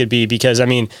repercussions could be. Because I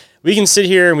mean, we can sit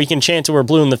here and we can chant till we're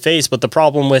blue in the face, but the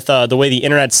problem with the way the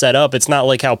internet's set up, it's not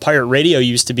like how pirate radio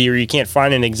used to be where you can't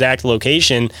find an exact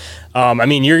location. I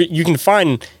mean, you can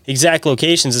find exact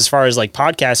locations as far as like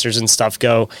podcasters and stuff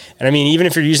go. And I mean, even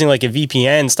if you're using like a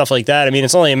VPN, stuff like that, I mean,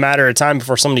 it's only a matter of time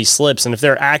before somebody slips. And if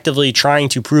they're actively trying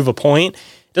to prove a point,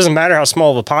 it doesn't matter how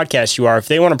small of a podcast you are. If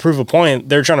they want to prove a point,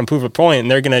 they're trying to prove a point and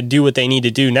they're going to do what they need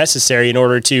to do necessary in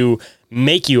order to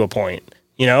make you a point,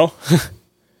 Yeah.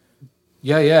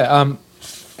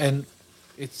 And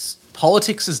it's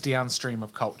politics is downstream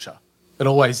of culture. It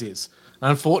always is.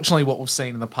 And unfortunately, what we've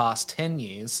seen in the past 10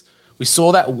 years, we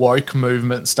saw that woke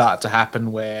movement start to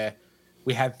happen where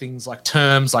we had things like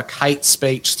terms like hate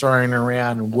speech thrown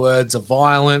around and words of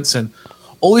violence and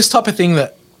all this type of thing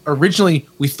that originally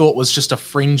we thought was just a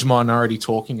fringe minority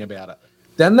talking about it.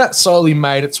 Then that slowly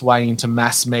made its way into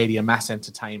mass media, mass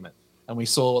entertainment. And we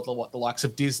saw what the likes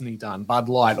of Disney done, Bud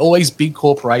Light, all these big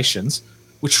corporations,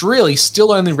 which really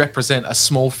still only represent a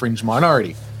small fringe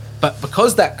minority. But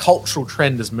because that cultural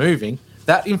trend is moving,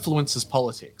 that influences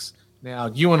politics. Now,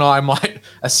 you and I might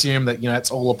assume that,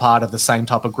 it's all a part of the same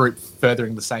type of group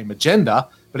furthering the same agenda.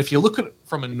 But if you look at it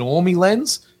from a normie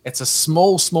lens, it's a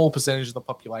small percentage of the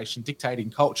population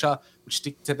dictating culture, which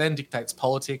then dictates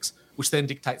politics, which then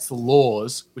dictates the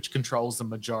laws, which controls the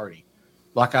majority.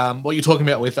 Like what you're talking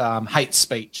about with hate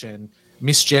speech and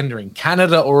misgendering.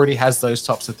 Canada already has those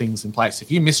types of things in place.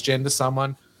 If you misgender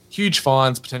someone, huge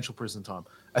fines, potential prison time.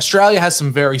 Australia has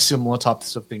some very similar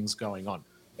types of things going on.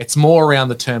 It's more around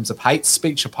the terms of hate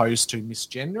speech opposed to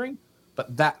misgendering,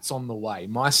 but that's on the way.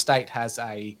 My state has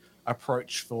a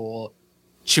approach for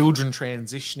children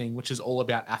transitioning, which is all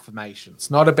about affirmation. It's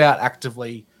not about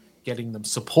actively getting them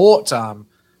support,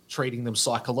 treating them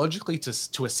psychologically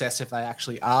to assess if they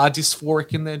actually are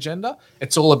dysphoric in their gender.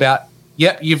 It's all about,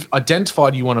 you've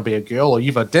identified you want to be a girl or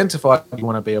you've identified you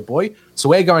want to be a boy, so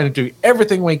we're going to do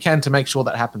everything we can to make sure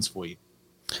that happens for you.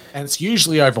 And it's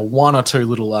usually over one or two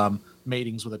little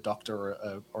meetings with a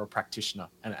doctor or a practitioner,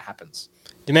 and it happens.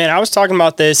 Man, I was talking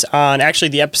about this on actually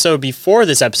the episode before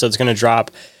this episode's going to drop,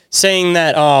 saying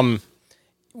that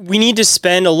we need to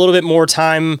spend a little bit more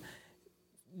time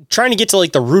trying to get to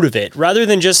like the root of it rather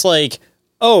than just like,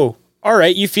 oh, all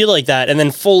right, you feel like that, and then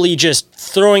fully just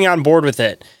throwing on board with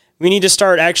it. We need to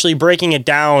start actually breaking it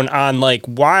down on like,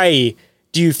 why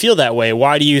do you feel that way?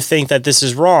 Why do you think that this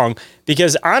is wrong?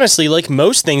 Because honestly, like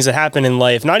most things that happen in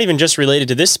life, not even just related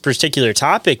to this particular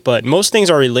topic, but most things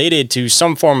are related to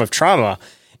some form of trauma.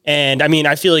 And I mean,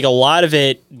 I feel like a lot of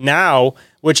it now,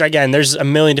 which again, there's a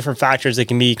million different factors that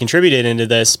can be contributed into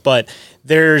this, but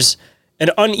there's an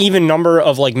uneven number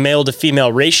of like male to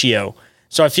female ratio.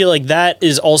 So I feel like that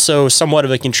is also somewhat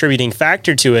of a contributing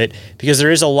factor to it because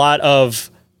there is a lot of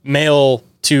male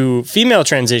to female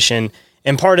transition.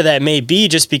 And part of that may be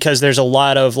just because there's a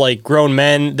lot of like grown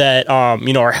men that,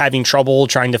 are having trouble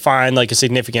trying to find like a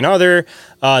significant other.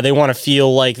 They want to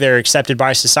feel like they're accepted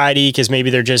by society because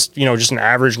maybe they're just an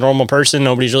average normal person.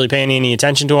 Nobody's really paying any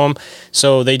attention to them.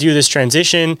 So they do this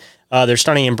transition. They're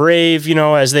stunning and brave,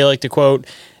 as they like to quote.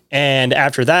 And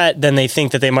after that, then they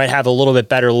think that they might have a little bit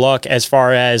better luck as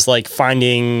far as like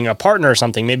finding a partner or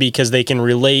something, maybe because they can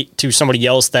relate to somebody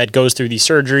else that goes through these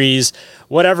surgeries,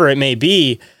 whatever it may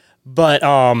be. But,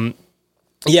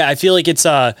 I feel like it's,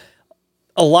 a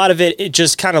lot of it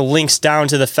just kind of links down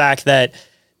to the fact that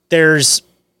there's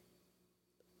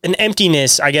an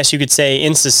emptiness, I guess you could say,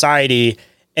 in society.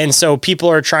 And so people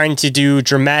are trying to do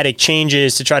dramatic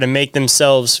changes to try to make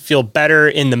themselves feel better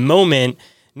in the moment,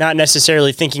 not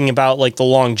necessarily thinking about like the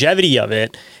longevity of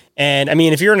it. And I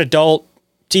mean, if you're an adult,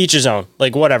 to each his own,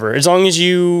 like whatever, as long as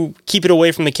you keep it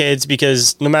away from the kids,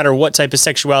 because no matter what type of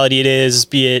sexuality it is,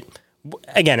 be it,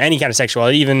 again, any kind of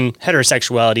sexuality, even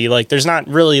heterosexuality, like there's not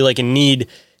really like a need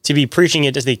to be preaching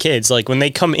it to the kids. Like when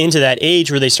they come into that age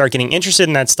where they start getting interested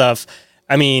in that stuff,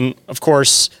 I mean, of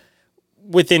course,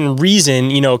 within reason,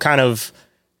 you know, kind of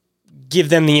give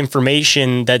them the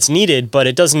information that's needed, but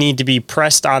it doesn't need to be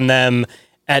pressed on them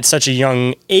at such a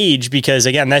young age, because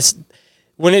again, that's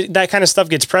when that kind of stuff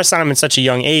gets pressed on them at such a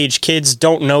young age, kids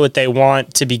don't know what they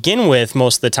want to begin with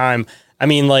most of the time. I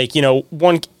mean, like, you know,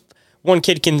 one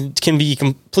kid can be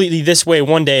completely this way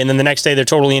one day, and then the next day they're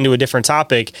totally into a different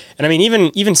topic. And I mean,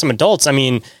 even some adults, I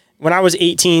mean, when I was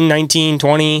 18, 19,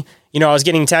 20, you know, I was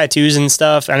getting tattoos and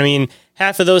stuff. And I mean,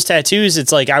 half of those tattoos,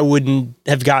 it's like, I wouldn't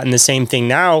have gotten the same thing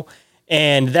now.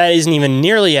 And that isn't even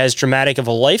nearly as dramatic of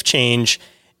a life change.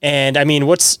 And I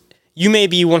mean, you may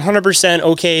be 100%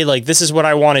 okay, like this is what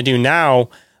I want to do now,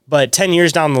 but 10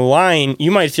 years down the line,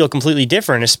 you might feel completely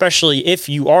different, especially if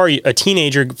you are a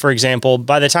teenager, for example.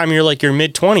 By the time you're like your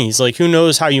mid-20s, like who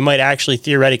knows how you might actually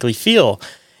theoretically feel.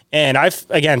 And I've,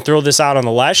 again, throw this out on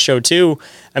the last show too.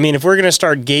 I mean, if we're going to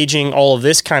start gauging all of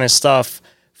this kind of stuff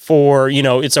for, you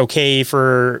know, it's okay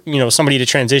for, you know, somebody to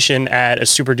transition at a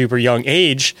super duper young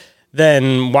age,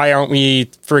 then why aren't we,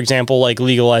 for example, like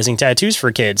legalizing tattoos for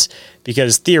kids?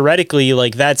 Because theoretically,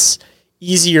 like that's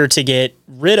easier to get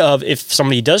rid of if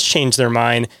somebody does change their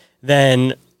mind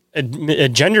than a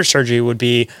gender surgery would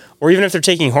be, or even if they're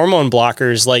taking hormone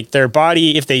blockers, like their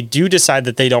body, if they do decide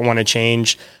that they don't want to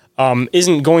change,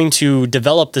 isn't going to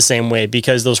develop the same way,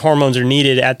 because those hormones are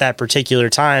needed at that particular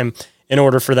time in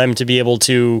order for them to be able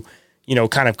to, you know,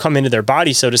 kind of come into their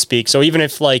body, so to speak. So even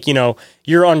if like, you know,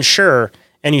 you're unsure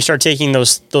and you start taking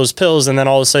those pills, and then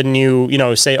all of a sudden you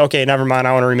know, say, okay, never mind,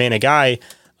 I want to remain a guy.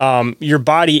 Your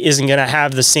body isn't going to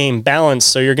have the same balance.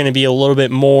 So you're going to be a little bit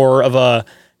more of a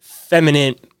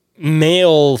feminine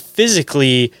male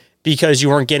physically, because you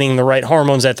weren't getting the right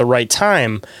hormones at the right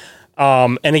time.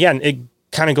 And again, it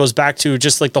kind of goes back to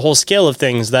just like the whole scale of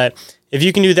things, that if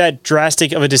you can do that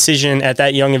drastic of a decision at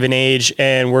that young of an age,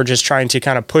 and we're just trying to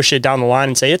kind of push it down the line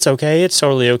and say, it's okay, it's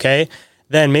totally okay,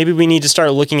 then maybe we need to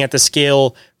start looking at the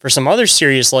scale for some other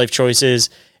serious life choices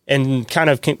and kind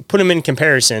of put them in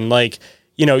comparison. Like,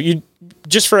 you know, you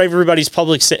just for everybody's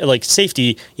public like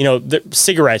safety, you know, the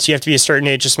cigarettes, you have to be a certain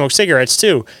age to smoke cigarettes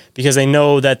too, because they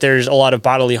know that there's a lot of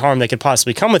bodily harm that could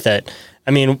possibly come with it.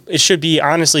 I mean, it should be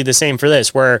honestly the same for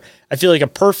this, where I feel like a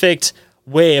perfect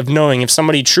way of knowing if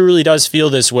somebody truly does feel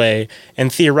this way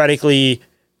and theoretically,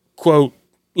 quote,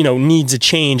 you know, needs a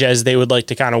change, as they would like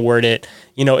to kind of word it.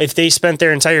 You know, if they spent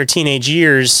their entire teenage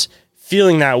years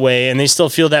feeling that way, and they still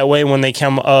feel that way when they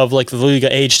come of like the legal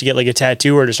age to get like a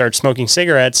tattoo or to start smoking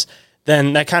cigarettes,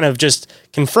 then that kind of just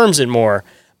confirms it more.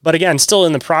 But again, still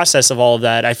in the process of all of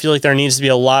that, I feel like there needs to be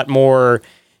a lot more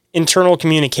internal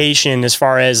communication as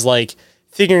far as like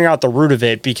figuring out the root of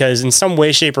it, because in some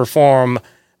way, shape, or form,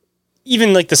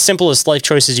 even like the simplest life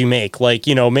choices you make, like,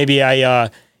 you know, maybe I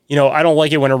don't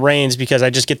like it when it rains because I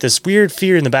just get this weird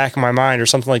fear in the back of my mind or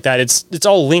something like that. It's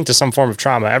all linked to some form of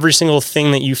trauma. Every single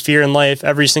thing that you fear in life,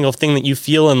 every single thing that you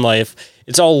feel in life,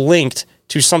 it's all linked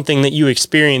to something that you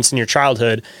experienced in your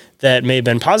childhood that may have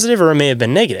been positive or it may have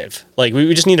been negative. Like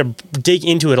we just need to dig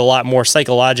into it a lot more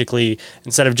psychologically,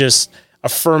 instead of just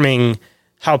affirming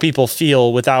how people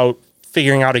feel without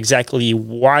figuring out exactly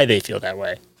why they feel that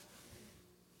way.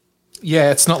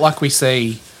 Yeah, it's not like we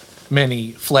see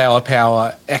many flower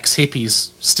power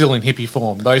ex-hippies still in hippie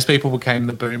form. Those people became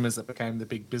the boomers that became the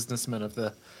big businessmen of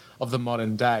the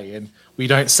modern day. And we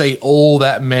don't see all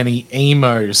that many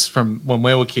emos from when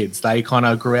we were kids. They kind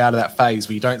of grew out of that phase.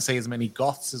 We don't see as many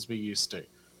goths as we used to,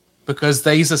 because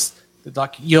these are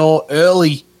like your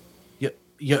early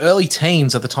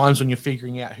teens are the times when you're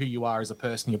figuring out who you are as a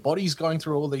person. Your body's going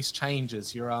through all these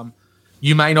changes.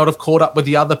 You may not have caught up with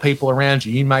the other people around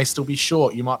you. You may still be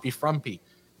short. You might be frumpy.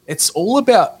 It's all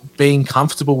about being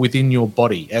comfortable within your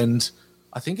body. And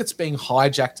I think it's being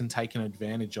hijacked and taken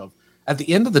advantage of. At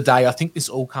the end of the day, I think this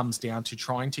all comes down to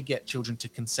trying to get children to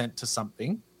consent to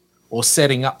something, or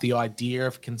setting up the idea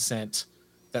of consent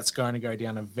that's going to go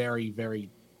down a very, very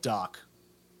dark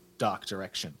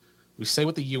direction. We see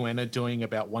what the UN are doing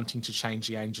about wanting to change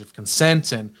the age of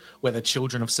consent and whether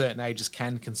children of certain ages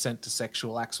can consent to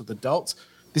sexual acts with adults.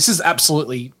 This is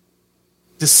absolutely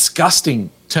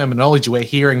disgusting terminology we're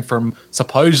hearing from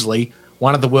supposedly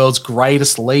one of the world's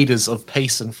greatest leaders of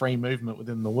peace and free movement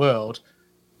within the world,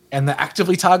 and they're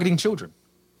actively targeting children.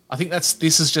 I think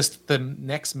this is just the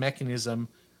next mechanism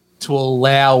to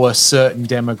allow a certain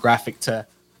demographic to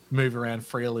move around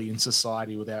freely in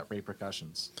society without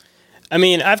repercussions. I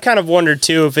mean, I've kind of wondered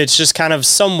too if it's just kind of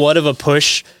somewhat of a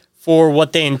push for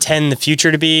what they intend the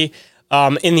future to be,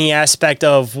 in the aspect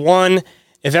of, one,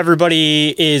 if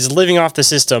everybody is living off the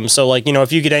system, so like,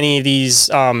 if you get any of these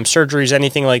surgeries,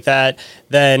 anything like that,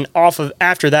 then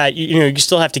after that, you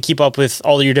still have to keep up with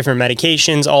all of your different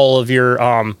medications, all of your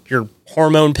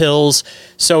hormone pills.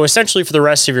 So essentially for the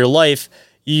rest of your life,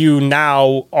 you're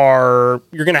going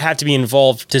to have to be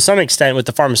involved to some extent with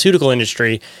the pharmaceutical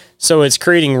industry. So it's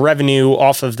creating revenue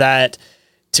off of that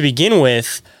to begin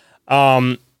with.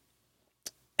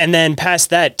 And then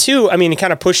past that too, I mean,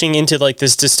 kind of pushing into like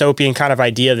this dystopian kind of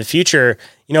idea of the future,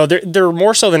 they're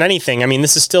more so than anything. I mean,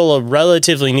 this is still a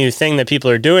relatively new thing that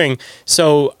people are doing.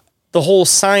 So the whole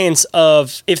science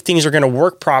of if things are going to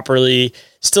work properly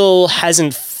still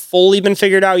hasn't fully been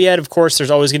figured out yet. Of course,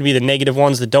 there's always going to be the negative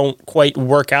ones that don't quite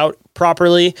work out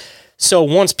properly. So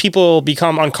once people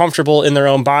become uncomfortable in their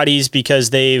own bodies because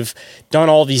they've done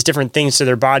all these different things to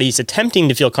their bodies, attempting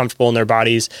to feel comfortable in their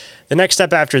bodies, the next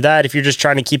step after that, if you're just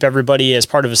trying to keep everybody as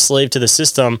part of a slave to the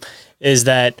system, is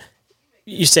that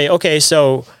you say, okay,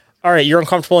 so, all right, you're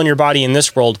uncomfortable in your body in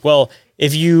this world. Well,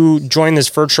 if you join this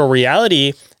virtual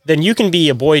reality, then you can be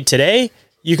a boy today,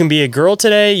 you can be a girl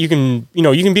today, you can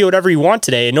be whatever you want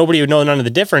today, and nobody would know none of the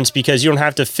difference because you don't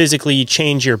have to physically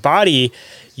change your body.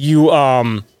 You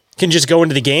can just go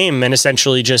into the game and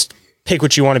essentially just pick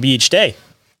what you want to be each day.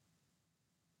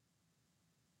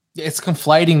 It's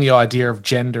conflating the idea of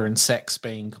gender and sex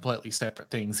being completely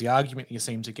separate things. The argument you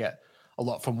seem to get a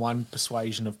lot from one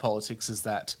persuasion of politics is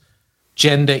that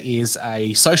gender is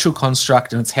a social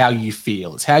construct and it's how you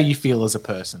feel. It's how you feel as a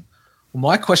person. Well,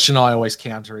 my question I always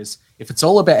counter is, if it's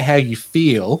all about how you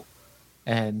feel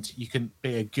and you can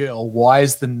be a girl, why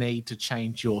is the need to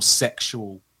change your sex?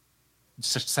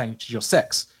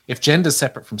 If gender is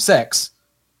separate from sex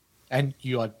and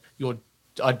you're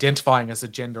identifying as a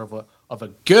gender of a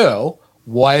girl,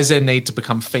 why is there need to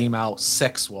become female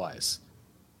sex-wise?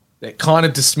 It kind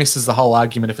of dismisses the whole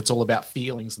argument if it's all about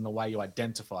feelings and the way you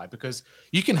identify, because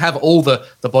you can have all the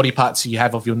body parts you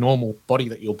have of your normal body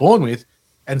that you're born with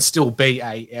and still be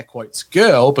a, air quotes,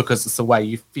 girl, because it's the way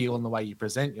you feel and the way you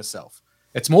present yourself.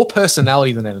 It's more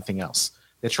personality than anything else.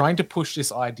 They're trying to push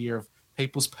this idea of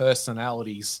people's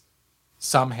personalities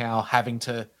somehow having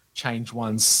to change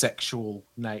one's sexual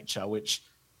nature, which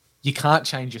you can't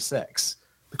change your sex.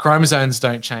 The chromosomes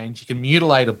don't change. You can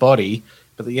mutilate a body,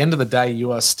 but at the end of the day,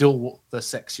 you are still the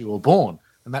sex you were born,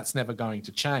 and that's never going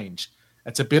to change.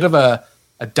 It's a bit of a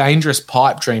dangerous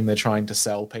pipe dream they're trying to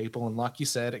sell people, and like you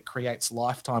said, it creates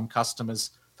lifetime customers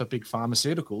for big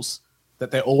pharmaceuticals that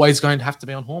they're always going to have to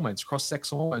be on hormones, cross-sex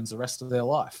hormones, the rest of their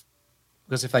life.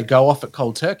 Because if they go off at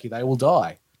cold turkey, they will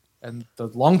die. And the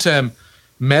long-term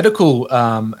medical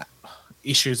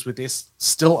issues with this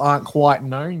still aren't quite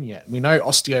known yet. We know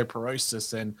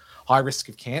osteoporosis and high risk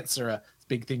of cancer are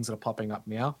big things that are popping up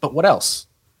now. But what else?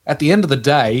 At the end of the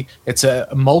day, it's a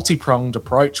multi-pronged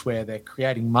approach where they're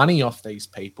creating money off these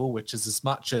people, which is as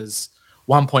much as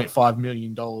 $1.5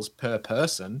 million per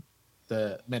person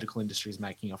the medical industry is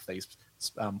making off these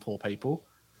poor people.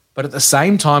 But at the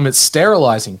same time, it's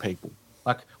sterilizing people.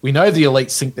 Like, we know the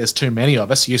elites think there's too many of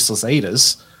us, useless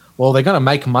eaters. Well, they're going to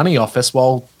make money off us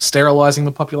while sterilizing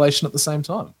the population at the same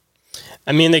time.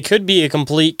 I mean, they could be a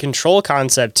complete control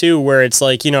concept too, where it's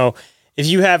like, if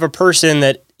you have a person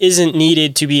that isn't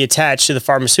needed to be attached to the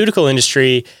pharmaceutical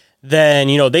industry, then,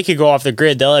 they could go off the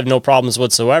grid. They'll have no problems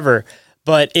whatsoever.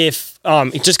 But if,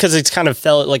 just because it's kind of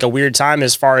felt like a weird time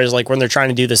as far as like when they're trying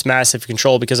to do this massive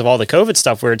control because of all the COVID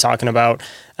stuff we were talking about,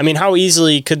 I mean, how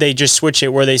easily could they just switch it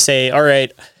where they say, all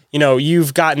right,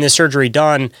 you've gotten this surgery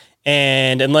done,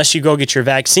 and unless you go get your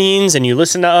vaccines and you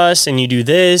listen to us and you do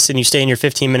this and you stay in your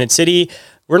 15-minute city,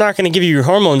 we're not going to give you your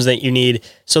hormones that you need.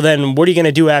 So then what are you going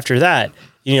to do after that?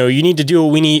 You need to do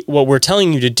what we're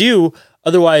telling you to do.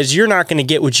 Otherwise, you're not going to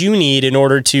get what you need in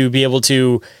order to be able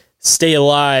to stay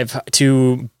alive,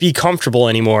 to be comfortable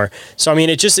anymore. So, I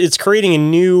mean, it's creating a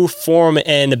new form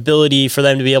and ability for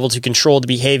them to be able to control the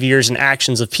behaviors and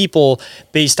actions of people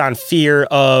based on fear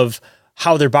of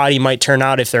how their body might turn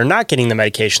out if they're not getting the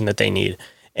medication that they need.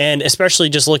 And especially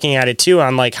just looking at it too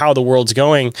on like how the world's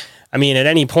going. I mean, at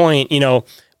any point,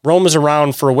 Rome was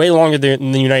around for way longer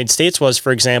than the United States was,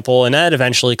 for example, and that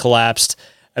eventually collapsed.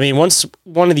 I mean, once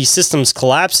one of these systems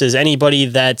collapses, anybody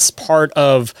that's part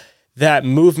of that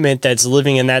movement that's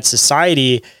living in that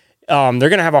society, they're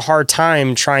going to have a hard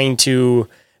time trying to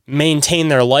maintain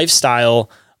their lifestyle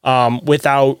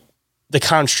without the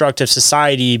construct of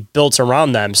society built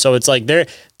around them. So it's like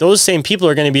those same people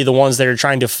are going to be the ones that are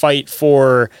trying to fight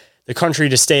for the country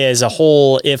to stay as a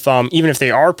whole, if even if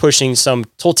they are pushing some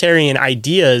totalitarian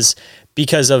ideas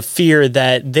because of fear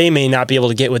that they may not be able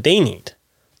to get what they need.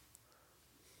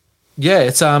 Yeah,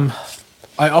 it's I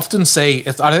often say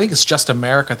I don't think it's just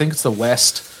America. I think it's the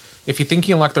West. If you're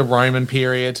thinking like the Roman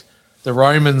period, the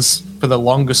Romans for the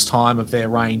longest time of their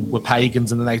reign were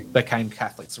pagans, and then they became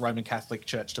Catholics. The Roman Catholic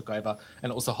Church took over,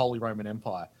 and it was the Holy Roman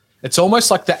Empire. It's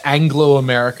almost like the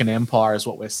Anglo-American Empire is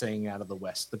what we're seeing out of the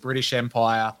West. The British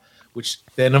Empire, which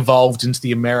then evolved into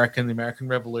the American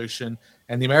Revolution.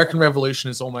 And the American Revolution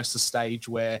is almost a stage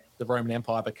where the Roman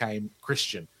Empire became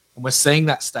Christian. And we're seeing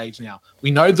that stage now.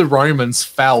 We know the Romans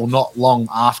fell not long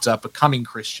after becoming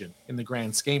Christian in the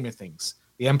grand scheme of things.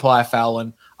 The empire fell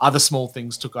and other small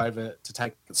things took over to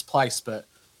take its place. But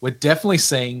we're definitely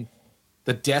seeing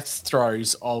the death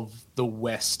throes of the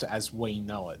West as we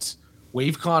know it.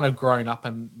 We've kind of grown up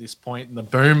in this point, and the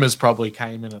boomers probably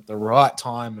came in at the right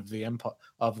time of the empire,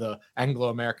 of the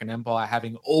Anglo-American Empire,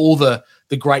 having all the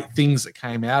great things that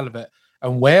came out of it.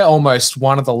 And we're almost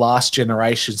one of the last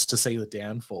generations to see the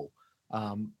downfall.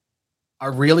 I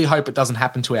really hope it doesn't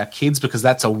happen to our kids, because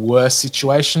that's a worse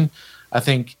situation. I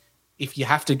think if you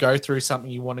have to go through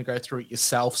something, you want to go through it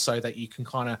yourself so that you can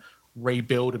kind of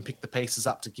rebuild and pick the pieces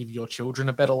up to give your children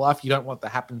a better life. You don't want that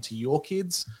to happen to your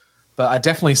kids. But I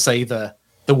definitely see the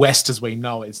West as we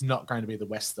know it is not going to be the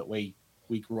West that we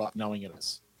grew up knowing it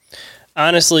as.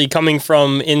 Honestly, coming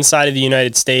from inside of the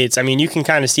United States, I mean, you can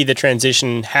kind of see the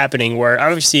transition happening where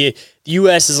obviously the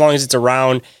U.S., as long as it's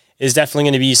around, is definitely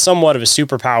going to be somewhat of a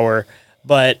superpower.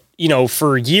 But, you know,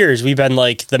 for years, we've been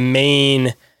like the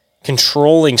main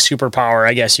controlling superpower,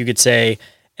 I guess you could say.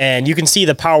 And you can see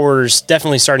the powers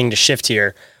definitely starting to shift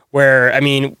here where, I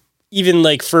mean, even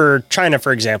like for China,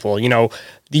 for example, you know,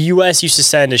 the U.S. used to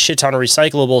send a shit ton of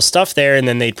recyclable stuff there and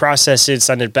then they'd process it,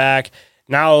 send it back.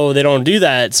 Now they don't do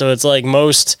that. So it's like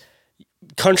most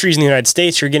countries in the United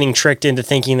States, you're getting tricked into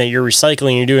thinking that you're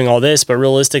recycling, you're doing all this, but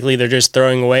realistically, they're just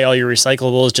throwing away all your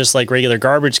recyclables just like regular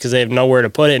garbage because they have nowhere to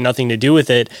put it, nothing to do with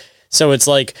it. So it's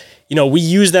like, you know, we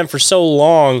use them for so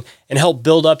long and help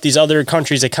build up these other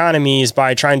countries' economies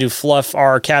by trying to fluff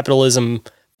our capitalism.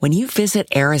 When you visit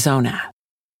Arizona,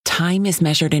 time is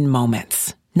measured in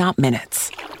moments, not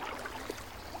minutes.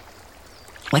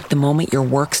 Like the moment your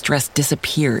work stress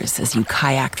disappears as you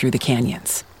kayak through the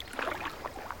canyons.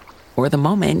 Or the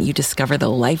moment you discover the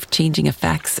life-changing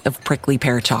effects of prickly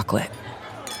pear chocolate.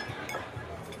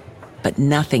 But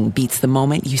nothing beats the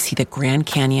moment you see the Grand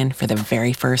Canyon for the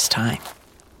very first time.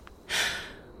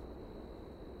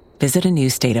 Visit a new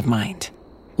state of mind.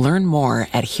 Learn more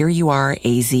at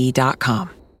hereyouareaz.com.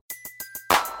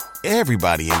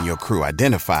 Everybody in your crew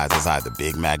identifies as either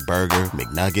Big Mac Burger,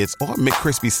 McNuggets, or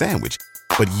McCrispy Sandwich.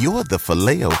 But you're the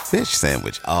Filet-O-Fish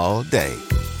Sandwich all day.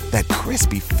 That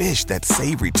crispy fish, that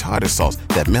savory tartar sauce,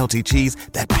 that melty cheese,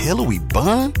 that pillowy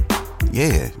bun.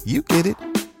 Yeah, you get it.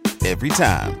 Every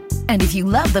time. And if you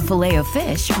love the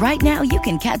Filet-O-Fish, right now you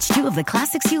can catch two of the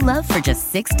classics you love for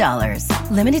just $6.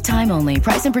 Limited time only.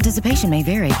 Price and participation may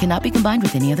vary. Cannot be combined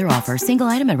with any other offer. Single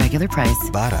item at regular price.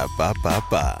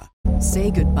 Ba-da-ba-ba-ba. Say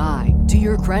goodbye to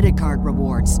your credit card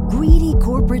rewards. Greedy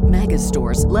corporate mega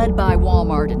stores, led by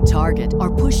Walmart and Target,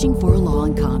 are pushing for a law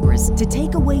in Congress to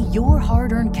take away your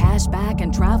hard-earned cash back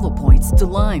and travel points to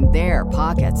line their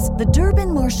pockets. The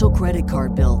Durbin-Marshall credit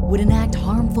card bill would enact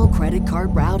harmful credit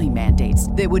card routing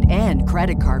mandates that would end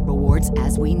credit card rewards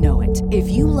as we know it. If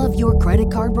you love your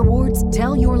credit card rewards,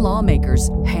 tell your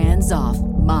lawmakers, hands off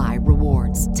my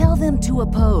rewards. Tell them to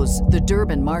oppose the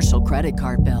Durbin-Marshall credit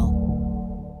card bill.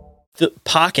 The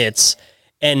pockets,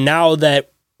 and now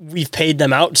that we've paid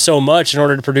them out so much in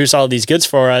order to produce all these goods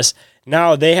for us,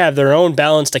 now they have their own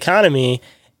balanced economy,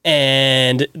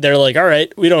 and they're like, all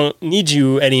right, we don't need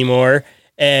you anymore,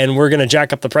 and we're going to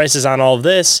jack up the prices on all of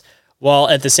this, while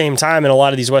at the same time in a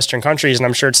lot of these Western countries, and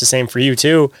I'm sure it's the same for you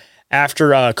too,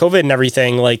 after COVID and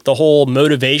everything, like the whole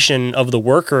motivation of the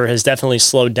worker has definitely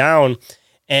slowed down.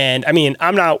 And I mean,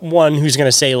 I'm not one who's going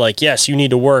to say like, yes, you need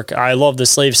to work. I love the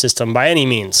slave system by any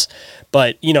means.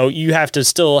 But, you know, you have to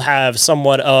still have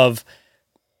somewhat of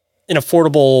an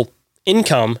affordable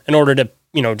income in order to,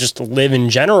 you know, just live in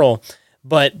general.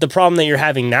 But the problem that you're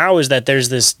having now is that there's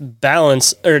this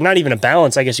balance, or not even a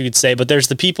balance, I guess you could say, but there's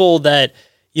the people that,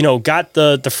 you know, got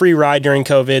the free ride during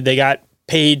COVID. They got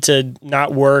paid to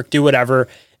not work, do whatever.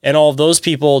 And all of those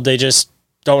people, they just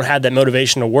don't have that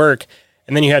motivation to work.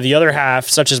 And then you have the other half,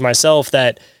 such as myself,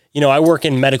 that, you know, I work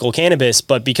in medical cannabis,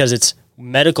 but because it's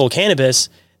medical cannabis,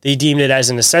 they deemed it as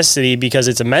a necessity because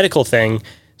it's a medical thing.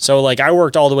 So like I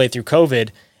worked all the way through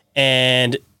COVID,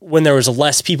 And when there was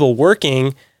less people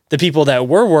working, the people that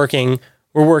were working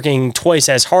twice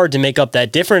as hard to make up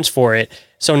that difference for it.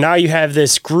 So now you have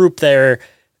this group there.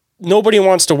 Nobody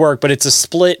wants to work, but it's a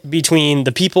split between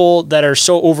the people that are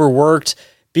so overworked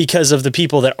because of the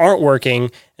people that aren't working,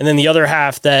 and then the other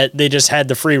half that they just had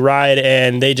the free ride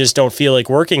and they just don't feel like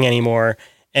working anymore.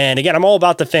 And again, I'm all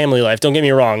about the family life. Don't get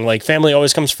me wrong. Like, family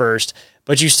always comes first,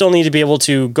 but you still need to be able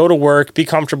to go to work, be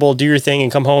comfortable, do your thing,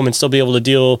 and come home and still be able to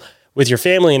deal with your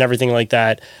family and everything like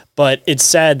that. But it's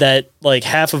sad that like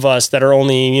half of us that are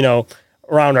only,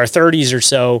 around our 30s or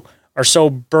so are so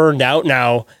burned out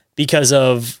now because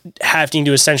of having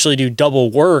to essentially do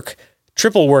double work,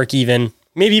 triple work even,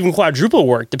 maybe even quadruple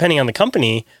work, depending on the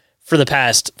company, for the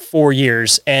past 4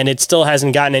 years. And it still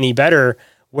hasn't gotten any better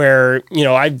where,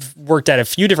 I've worked at a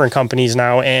few different companies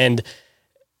now, and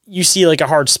you see like a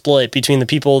hard split between the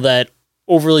people that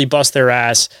overly bust their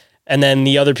ass and then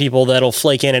the other people that'll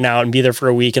flake in and out and be there for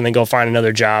a week and then go find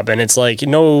another job. And it's like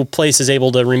no place is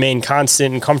able to remain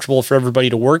constant and comfortable for everybody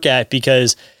to work at,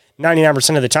 because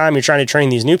 99% of the time you're trying to train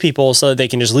these new people so that they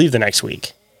can just leave the next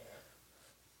week.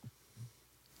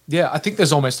 Yeah, I think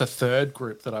there's almost a third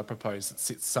group that I propose that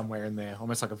sits somewhere in there,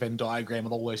 almost like a Venn diagram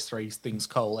of all those three things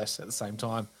coalesce at the same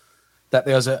time. That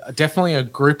there's definitely a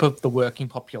group of the working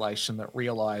population that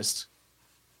realized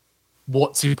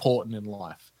what's important in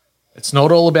life. It's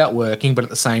not all about working, but at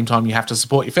the same time, you have to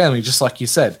support your family, just like you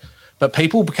said. But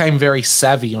people became very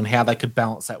savvy on how they could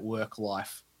balance that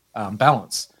work-life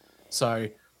balance. So,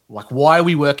 like, why are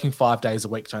we working 5 days a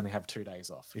week to only have 2 days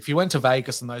off? If you went to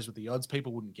Vegas and those were the odds,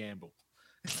 people wouldn't gamble.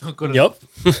 It's not good enough.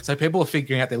 So people are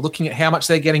figuring out, they're looking at how much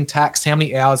they're getting taxed, how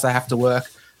many hours they have to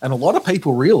work. And a lot of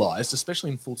people realized, especially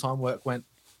in full-time work, went,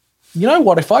 you know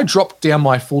what, if I drop down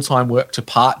my full-time work to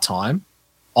part-time,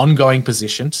 ongoing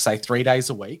position to say 3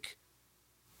 days a week,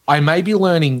 I may be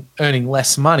earning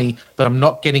less money, but I'm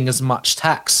not getting as much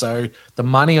tax. So the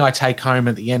money I take home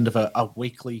at the end of a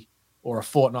weekly or a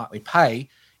fortnightly pay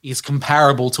is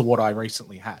comparable to what I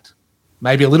recently had.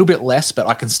 Maybe a little bit less, but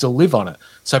I can still live on it.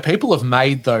 So people have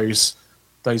made those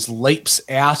leaps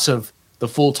out of the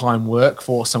full-time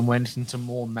workforce and went into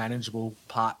more manageable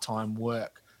part-time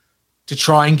work to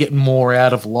try and get more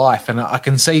out of life. And I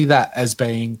can see that as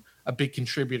being a big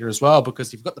contributor as well,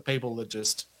 because you've got the people that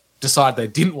just decide they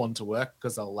didn't want to work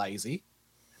because they're lazy.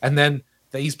 And then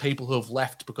these people who have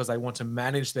left because they want to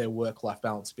manage their work-life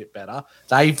balance a bit better,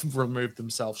 they've removed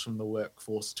themselves from the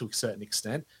workforce to a certain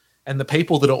extent. And the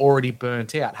people that are already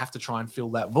burnt out have to try and fill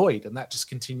that void. And that just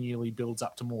continually builds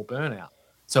up to more burnout.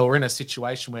 So we're in a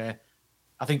situation where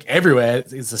I think everywhere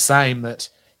is the same, that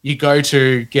you go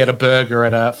to get a burger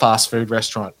at a fast food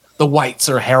restaurant. The waits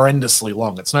are horrendously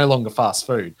long. It's no longer fast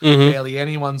food. Mm-hmm. Barely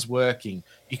anyone's working.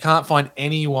 You can't find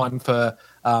anyone for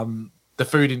the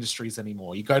food industries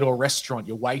anymore. You go to a restaurant,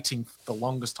 you're waiting for the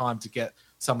longest time to get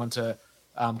someone to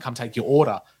come take your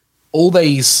order. All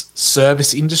these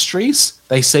service industries,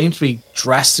 they seem to be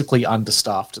drastically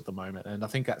understaffed at the moment. And I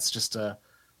think that's just the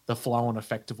flow-on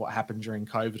effect of what happened during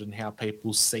COVID and how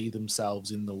people see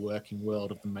themselves in the working world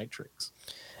of the Matrix.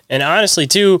 And honestly,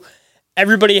 too,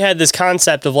 everybody had this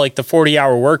concept of like the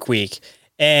 40-hour work week.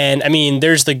 And I mean,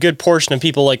 there's the good portion of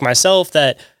people like myself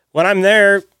that when I'm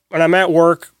there, when I'm at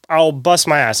work, I'll bust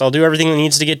my ass. I'll do everything that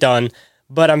needs to get done.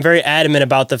 But I'm very adamant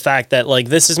about the fact that like,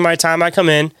 this is my time I come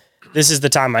in. This is the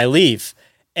time I leave.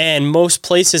 And most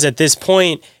places at this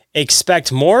point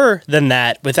expect more than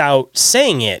that without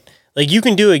saying it. Like, you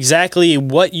can do exactly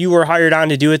what you were hired on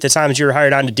to do at the times you were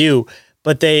hired on to do,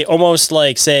 but they almost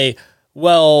like say,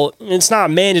 well, it's not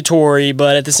mandatory,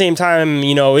 but at the same time,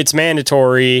 it's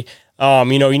mandatory. You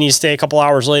need to stay a couple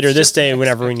hours later this day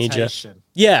whenever we need you.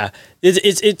 Yeah,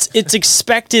 it's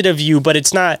expected of you, but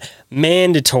it's not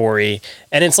mandatory.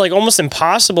 And it's like almost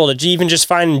impossible to even just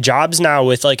find jobs now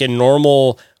with like a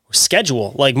normal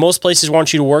schedule. Like, most places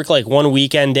want you to work like one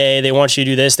weekend day. They want you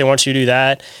to do this. They want you to do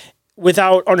that,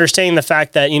 without understanding the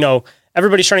fact that,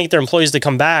 everybody's trying to get their employees to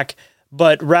come back.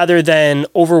 But rather than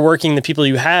overworking the people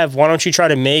you have, why don't you try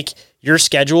to make your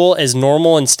schedule as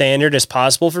normal and standard as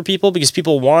possible for people? Because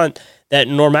people want that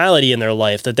normality in their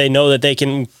life, that they know that they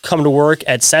can come to work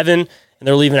at 7 and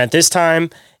they're leaving at this time.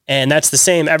 And that's the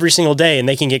same every single day. And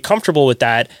they can get comfortable with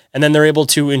that. And then they're able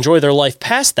to enjoy their life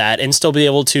past that and still be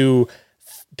able to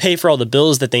pay for all the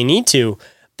bills that they need to.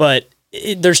 But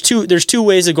there's two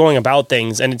ways of going about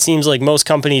things. And it seems like most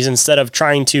companies, instead of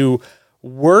trying to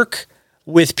work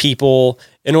with people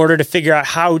in order to figure out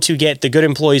how to get the good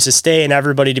employees to stay and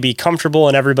everybody to be comfortable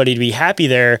and everybody to be happy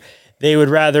there, they would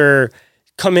rather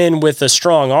come in with a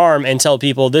strong arm and tell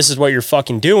people, this is what you're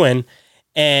fucking doing.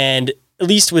 And at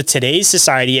least with today's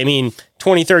society, I mean,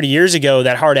 20, 30 years ago,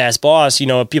 that hard ass boss, you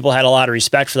know, people had a lot of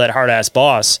respect for that hard ass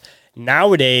boss.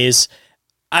 Nowadays,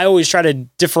 I always try to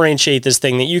differentiate this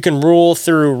thing that you can rule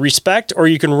through respect or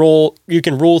you can rule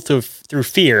through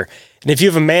fear. And if you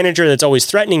have a manager that's always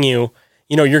threatening you,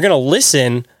 you know, you're going to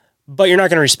listen, but you're not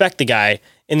going to respect the guy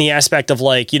in the aspect of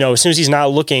like, you know, as soon as he's not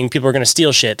looking, people are going to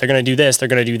steal shit. They're going to do this, they're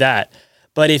going to do that.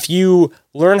 But if you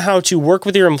learn how to work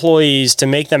with your employees to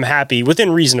make them happy,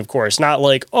 within reason, of course, not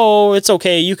like, oh, it's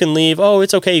okay, you can leave. Oh,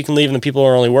 it's okay, you can leave. And the people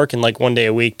are only working like 1 day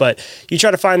a week. But you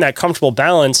try to find that comfortable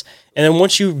balance. And then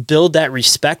once you build that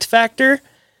respect factor,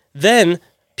 then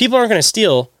people aren't going to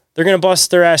steal. They're going to bust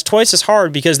their ass twice as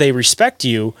hard because they respect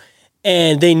you.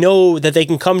 And they know that they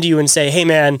can come to you and say, hey,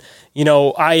 man, you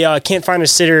know, I can't find a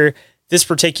sitter this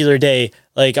particular day.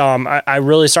 Like, I'm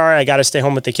really sorry. I got to stay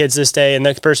home with the kids this day. And the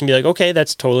next person be like, okay,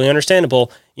 that's totally understandable.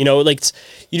 You know, like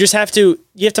you have to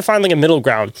find like a middle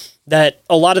ground that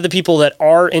a lot of the people that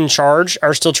are in charge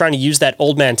are still trying to use that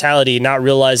old mentality, not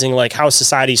realizing like how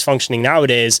society's functioning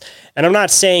nowadays. And I'm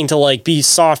not saying to like be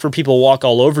soft where people walk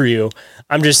all over you.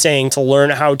 I'm just saying to learn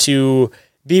how to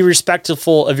be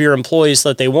respectful of your employees so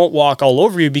that they won't walk all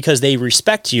over you because they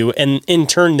respect you. And in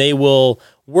turn, they will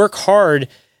work hard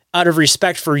out of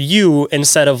respect for you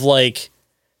instead of like,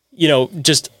 you know,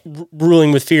 just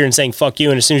ruling with fear and saying, fuck you.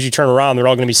 And as soon as you turn around, they're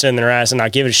all going to be sitting their ass and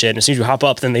not give a shit. And as soon as you hop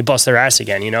up, then they bust their ass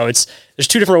again. You know, there's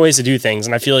two different ways to do things.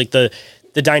 And I feel like the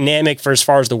dynamic for as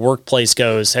far as the workplace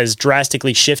goes has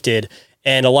drastically shifted.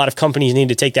 And a lot of companies need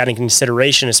to take that in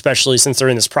consideration, especially since they're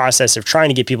in this process of trying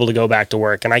to get people to go back to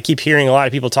work. And I keep hearing a lot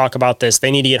of people talk about this.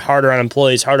 They need to get harder on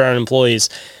employees. I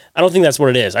don't think that's what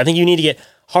it is. I think you need to get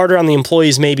harder on the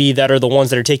employees maybe that are the ones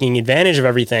that are taking advantage of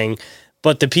everything,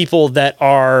 but the people that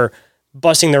are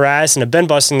busting their ass and have been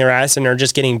busting their ass and are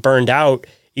just getting burned out,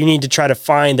 you need to try to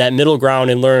find that middle ground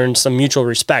and learn some mutual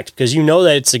respect because you know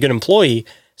that it's a good employee,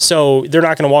 so they're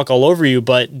not going to walk all over you,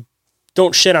 but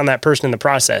don't shit on that person in the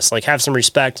process. Like have some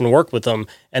respect and work with them,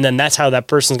 and then that's how that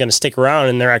person's going to stick around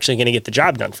and they're actually going to get the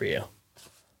job done for you.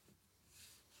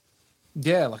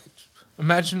 Yeah, like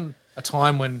imagine a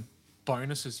time when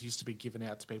bonuses used to be given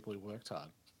out to people who worked hard.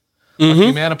 Like the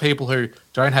amount of people who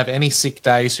don't have any sick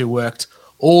days, who worked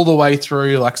all the way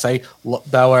through, like say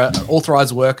they were an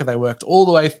authorized worker, they worked all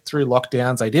the way through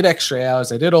lockdowns, they did extra hours,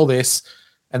 they did all this,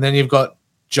 and then you've got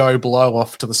Joe Blow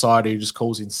off to the side who just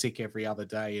calls in sick every other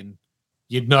day, and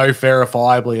you'd know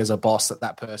verifiably as a boss that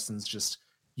that person's just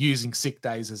using sick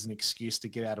days as an excuse to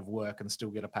get out of work and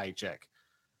still get a paycheck.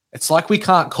 It's like we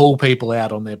can't call people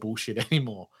out on their bullshit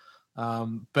anymore.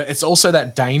 But it's also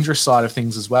that dangerous side of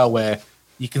things as well, where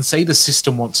you can see the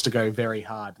system wants to go very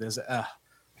hard. I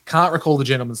can't recall the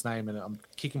gentleman's name, and I'm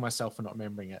kicking myself for not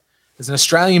remembering it. There's an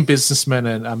Australian businessman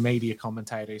and a media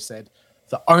commentator who said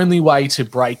the only way to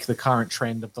break the current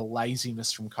trend of the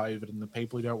laziness from COVID and the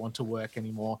people who don't want to work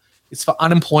anymore is for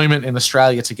unemployment in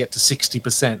Australia to get to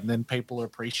 60%, and then people will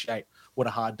appreciate what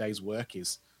a hard day's work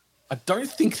is. I don't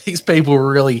think these people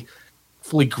really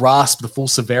fully grasp the full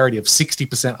severity of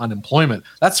 60% unemployment.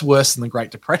 That's worse than the Great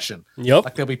Depression. Yep.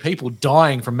 Like there'll be people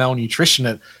dying from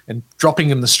malnutrition and dropping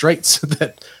in the streets.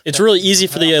 It's really easy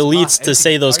for the elites to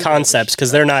say those concepts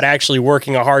because they're not actually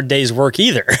working a hard day's work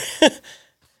either.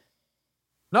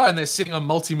 No, and they're sitting on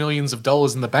multi-millions of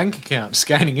dollars in the bank account,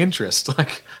 scanning interest.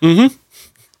 Like they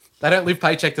don't live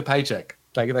paycheck to paycheck.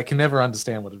 They can never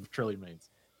understand what it truly means.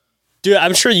 Dude,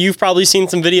 I'm sure you've probably seen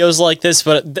some videos like this,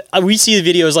 but we see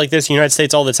videos like this in the United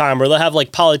States all the time where they'll have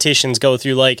like politicians go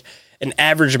through like an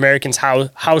average American's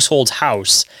household's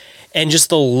house, and just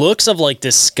the looks of like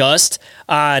disgust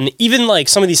on even like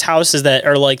some of these houses that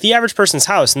are like the average person's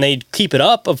house, and they keep it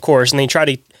up, of course, and they try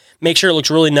to make sure it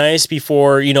looks really nice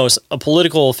before, you know, a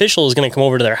political official is going to come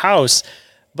over to their house,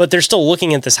 but they're still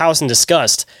looking at this house in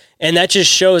disgust. And that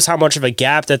just shows how much of a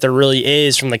gap that there really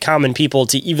is from the common people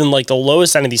to even like the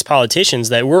lowest end of these politicians,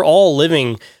 that we're all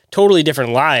living totally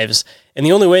different lives. And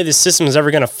the only way this system is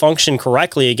ever going to function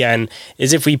correctly again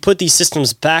is if we put these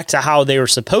systems back to how they were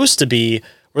supposed to be,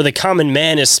 where the common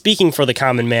man is speaking for the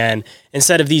common man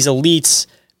instead of these elites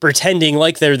pretending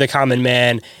like they're the common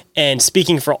man and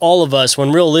speaking for all of us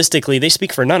when realistically they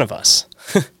speak for none of us.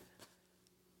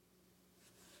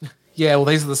 Yeah, well,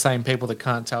 these are the same people that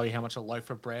can't tell you how much a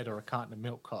loaf of bread or a carton of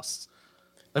milk costs.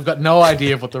 They've got no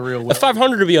idea of what the real world is.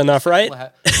 500 would be enough, right?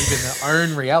 Live in their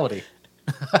own reality.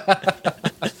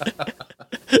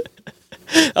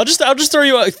 I'll just throw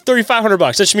you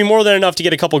 $3,500. That should be more than enough to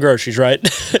get a couple groceries, right?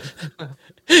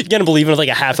 You're gonna believe in like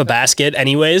a half a basket,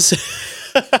 anyways.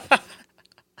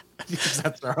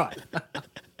 That's all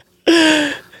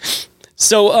right.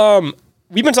 So,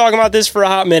 we've been talking about this for a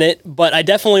hot minute, but I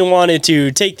definitely wanted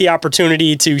to take the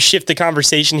opportunity to shift the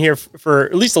conversation here for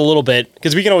at least a little bit,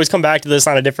 because we can always come back to this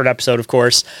on a different episode, of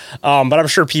course. But I'm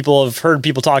sure people have heard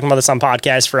people talking about this on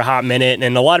podcasts for a hot minute,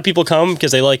 and a lot of people come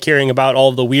because they like hearing about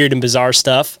all the weird and bizarre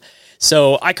stuff.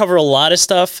 So I cover a lot of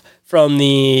stuff from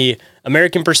the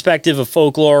American perspective of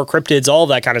folklore, cryptids, all of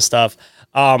that kind of stuff.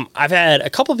 I've had a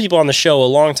couple of people on the show a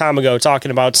long time ago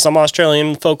talking about some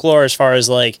Australian folklore as far as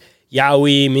like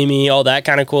Yowie, Mimi, all that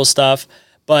kind of cool stuff.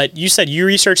 But you said you're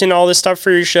researching all this stuff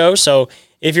for your show. So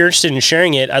if you're interested in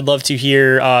sharing it, I'd love to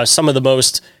hear some of the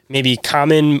most maybe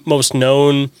common, most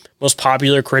known, most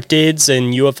popular cryptids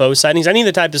and UFO sightings. Any of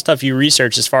the type of stuff you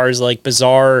research as far as like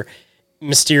bizarre,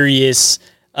 mysterious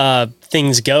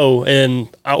things go and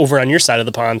over on your side of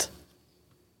the pond.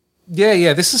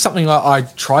 Yeah. This is something I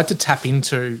tried to tap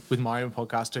into with my own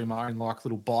podcast, doing my own like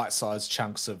little bite-sized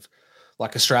chunks of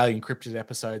like Australian cryptid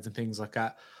episodes and things like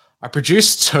that. I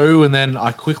produced 2 and then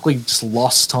I quickly just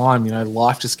lost time. You know,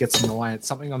 life just gets in the way. It's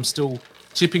something I'm still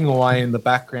chipping away in the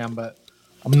background, but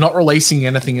I'm not releasing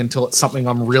anything until it's something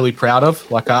I'm really proud of.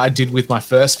 Like I did with my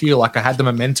first few, like I had the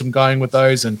momentum going with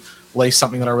those and released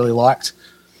something that I really liked.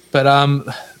 But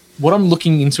what I'm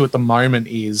looking into at the moment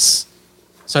is,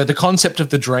 so the concept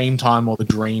of the dream time or the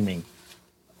dreaming.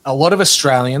 A lot of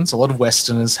Australians, a lot of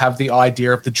Westerners have the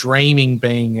idea of the dreaming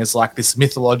being as like this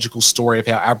mythological story of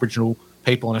how Aboriginal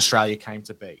people in Australia came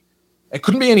to be. It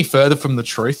couldn't be any further from the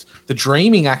truth. The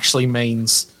dreaming actually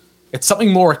means it's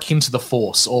something more akin to the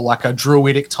Force or like a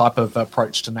druidic type of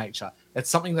approach to nature.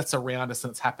 It's something that's around us and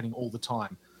it's happening all the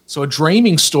time. So a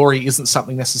dreaming story isn't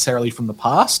something necessarily from the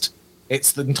past.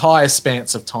 It's the entire span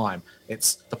of time.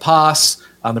 It's the past,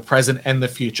 the present, and the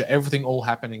future. Everything all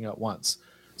happening at once.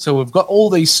 So we've got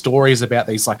all these stories about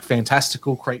these like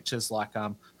fantastical creatures. Like I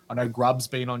know Grub's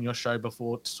been on your show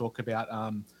before to talk about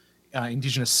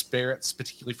Indigenous spirits,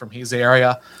 particularly from his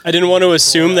area. I didn't want to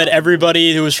assume that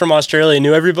everybody who was from Australia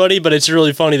knew everybody, but it's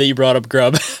really funny that you brought up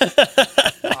Grub.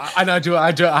 I know.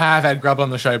 I have had Grub on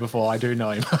the show before. I do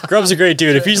know him. Grub's a great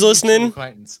dude. If he's listening,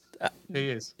 he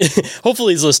is.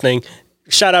 Hopefully he's listening.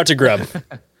 Shout out to Grub.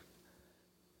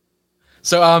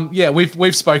 So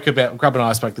we've spoke about Grub and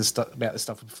I spoke about this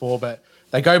stuff before, but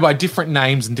they go by different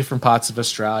names in different parts of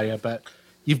Australia. But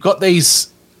you've got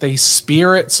these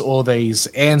spirits or these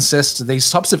ancestors, these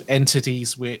types of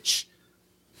entities, which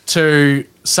to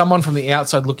someone from the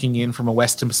outside looking in from a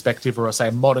Western perspective or say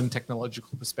a modern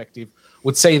technological perspective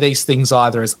would see these things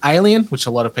either as alien, which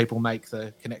a lot of people make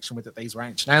the connection with that these are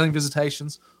ancient alien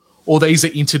visitations, or these are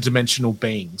interdimensional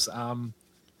beings.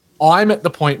 I'm at the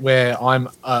point where I'm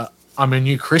a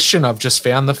new Christian. I've just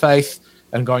found the faith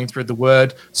and going through the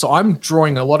word. So I'm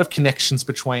drawing a lot of connections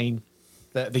between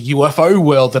the UFO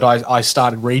world that I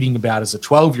started reading about as a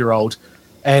 12-year-old.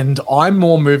 And I'm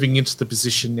more moving into the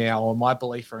position now, or my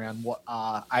belief around what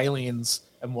are aliens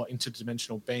and what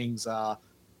interdimensional beings are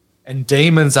and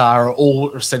demons are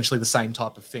all essentially the same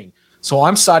type of thing. So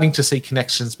I'm starting to see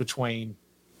connections between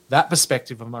that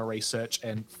perspective of my research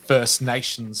and First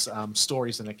Nations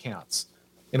stories and accounts.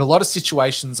 In a lot of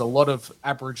situations, a lot of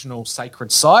Aboriginal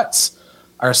sacred sites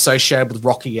are associated with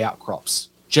rocky outcrops.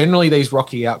 Generally, these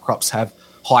rocky outcrops have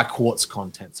high quartz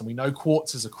contents. And we know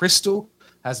quartz is a crystal,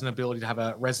 has an ability to have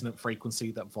a resonant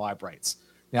frequency that vibrates.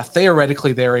 Now,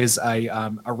 theoretically, there is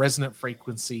a resonant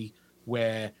frequency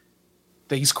where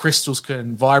these crystals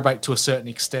can vibrate to a certain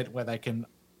extent where they can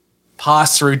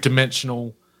pass through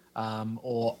dimensional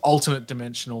or alternate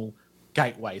dimensional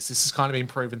gateways. This has kind of been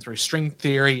proven through string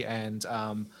theory and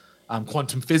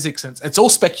quantum physics. And it's all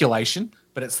speculation,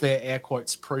 but it's their air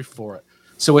quotes proof for it.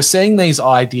 So we're seeing these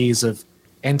ideas of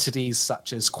entities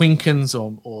such as Quinkins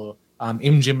or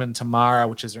Imjim and Tamara,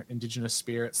 which is indigenous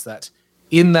spirits that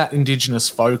in that indigenous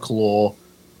folklore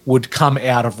would come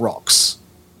out of rocks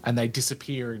and they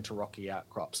disappear into rocky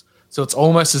outcrops. So it's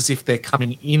almost as if they're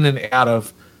coming in and out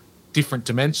of different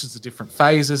dimensions, of different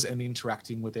phases, and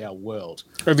interacting with our world.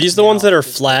 Are these the ones that are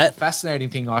flat? Fascinating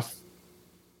thing.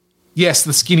 Yes,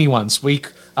 the skinny ones. We,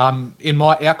 in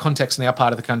our context in our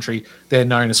part of the country, they're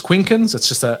known as Quinkins. It's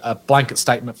just a blanket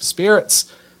statement for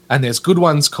spirits. And there's good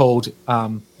ones called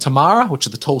Tamara, which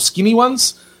are the tall, skinny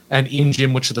ones, and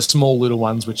Imjim, which are the small, little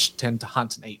ones, which tend to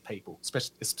hunt and eat people,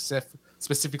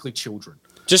 specifically children.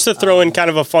 Just to throw in kind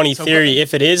of a funny theory,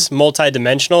 if it is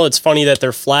multidimensional, it's funny that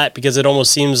they're flat because it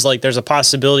almost seems like there's a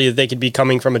possibility that they could be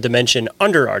coming from a dimension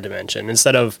under our dimension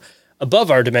instead of above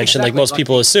our dimension, like most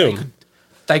people assume.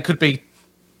 They could be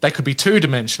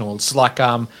two-dimensional. It's like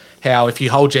how if you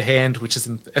hold your hand, which is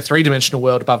in a three-dimensional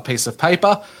world above a piece of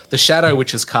paper, the shadow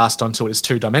which is cast onto it is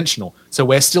two-dimensional. So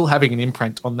we're still having an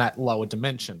imprint on that lower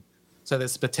dimension. So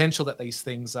there's potential that these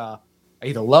things are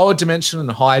either lower dimension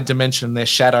and higher dimension, their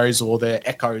shadows or their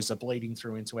echoes are bleeding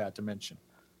through into our dimension.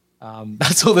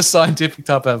 That's all the scientific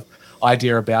type of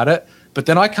idea about it. But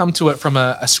then I come to it from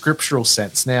a scriptural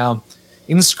sense. Now,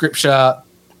 in scripture,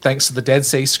 thanks to the Dead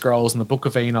Sea Scrolls and the Book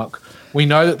of Enoch, we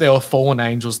know that there were fallen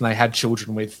angels and they had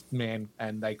children with man,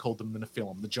 and they called them the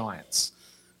Nephilim, the giants.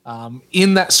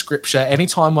 In that scripture,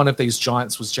 anytime one of these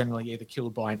giants was generally either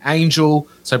killed by an angel,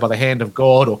 so by the hand of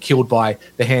God, or killed by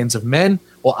the hands of men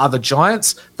or other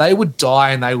giants, they would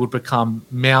die and they would become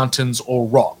mountains or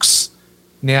rocks.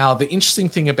 Now, the interesting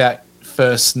thing about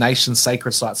First Nation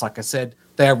sacred sites, like I said,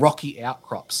 they are rocky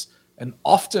outcrops. And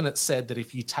often it's said that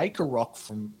if you take a rock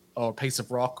or a piece of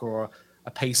rock or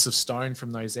a piece of stone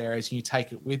from those areas and you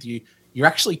take it with you, you're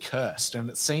actually cursed. And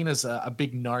it's seen as a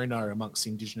big no-no amongst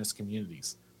Indigenous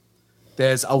communities.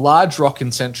 There's a large rock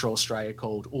in Central Australia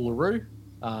called Uluru.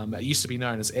 It used to be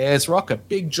known as Ayers Rock, a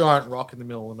big giant rock in the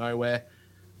middle of nowhere.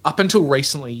 Up until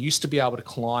recently, you used to be able to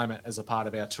climb it as a part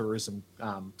of our tourism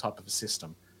type of a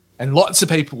system. And lots of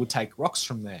people would take rocks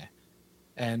from there.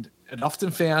 And it often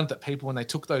found that people, when they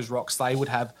took those rocks, they would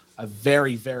have a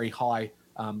very, very high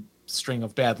string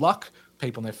of bad luck.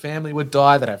 People in their family would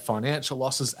die. They'd have financial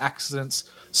losses, accidents,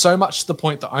 so much to the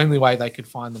point the only way they could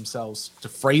find themselves to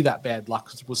free that bad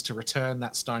luck was to return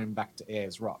that stone back to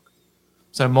Ayers Rock.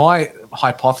 So my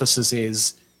hypothesis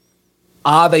is,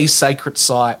 are these sacred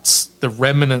sites the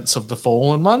remnants of the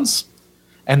fallen ones?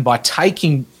 And by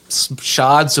taking some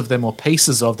shards of them or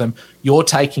pieces of them, you're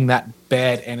taking that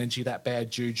bad energy, that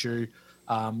bad juju.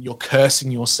 You're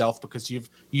cursing yourself because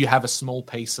you have a small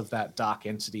piece of that dark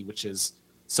entity which is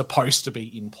supposed to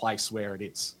be in place where it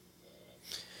is.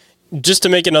 Just to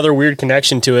make another weird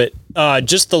connection to it,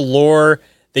 just the lore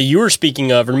that you were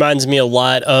speaking of reminds me a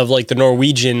lot of like the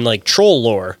Norwegian like troll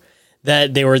lore,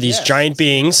 that they were these giant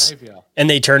beings and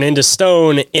they turn into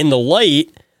stone in the light.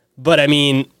 But I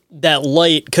mean, that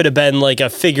light could have been like a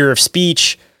figure of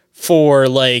speech for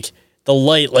like the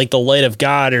light of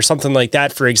God or something like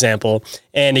that, for example.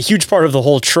 And a huge part of the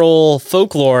whole troll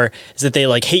folklore is that they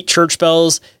like hate church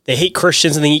bells, they hate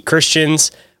Christians and they eat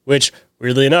Christians, which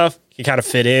weirdly enough can kind of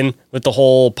fit in with the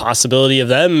whole possibility of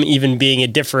them even being a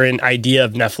different idea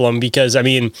of Nephilim. Because I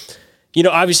mean, you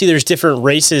know, obviously there's different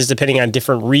races depending on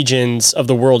different regions of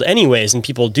the world anyways, and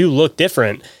people do look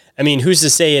different. I mean, who's to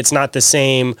say it's not the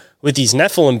same with these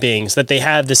Nephilim beings, that they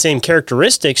have the same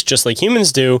characteristics just like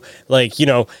humans do? Like, you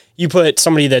know, you put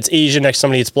somebody that's Asian next to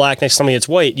somebody that's black, next to somebody that's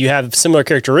white, you have similar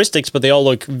characteristics, but they all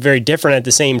look very different at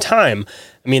the same time.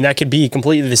 I mean, that could be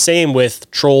completely the same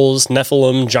with trolls,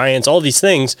 Nephilim, giants, all these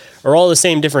things are all the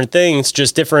same different things,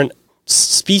 just different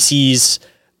species,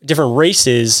 different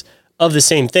races of the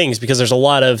same things, because there's a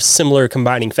lot of similar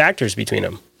combining factors between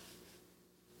them.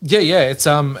 Yeah, it's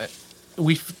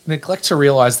we neglect to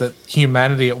realize that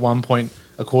humanity at one point,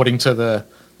 according to the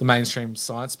mainstream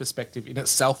science perspective, in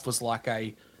itself was like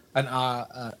a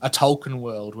Tolkien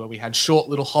world where we had short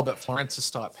little Hobbit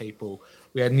Florencis type people.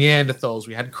 We had Neanderthals,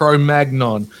 we had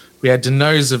Cro-Magnon, we had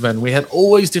Denisovan, we had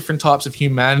all these different types of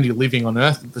humanity living on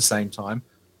Earth at the same time.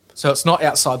 So it's not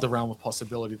outside the realm of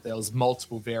possibility that there was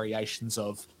multiple variations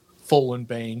of fallen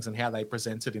beings and how they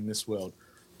presented in this world.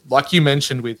 Like you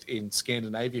mentioned in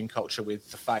Scandinavian culture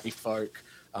with the fae folk,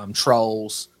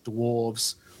 trolls,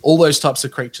 dwarves, all those types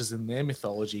of creatures in their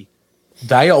mythology,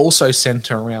 they are also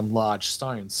centered around large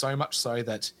stones, so much so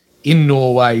that in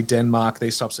Norway, Denmark,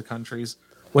 these types of countries,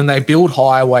 when they build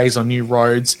highways or new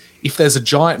roads, if there's a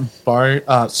giant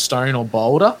stone or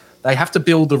boulder, they have to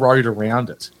build the road around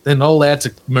it. They're not allowed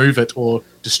to move it or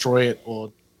destroy it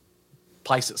or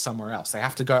place it somewhere else. They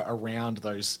have to go around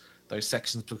those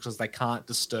sections because they can't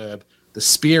disturb the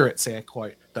spirits, air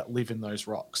quote, that live in those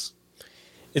rocks.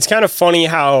 It's kind of funny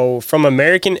how from an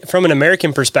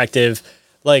American perspective,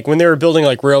 like when they were building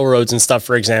like railroads and stuff,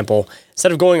 for example,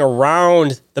 instead of going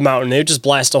around the mountain, they would just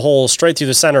blast a hole straight through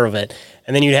the center of it.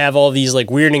 And then you'd have all these like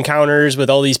weird encounters with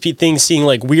all these things, seeing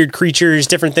like weird creatures,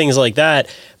 different things like that.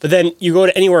 But then you go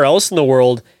to anywhere else in the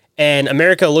world and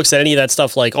America looks at any of that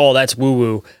stuff like, oh, that's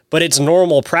woo-woo. But it's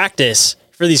normal practice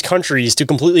for these countries to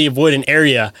completely avoid an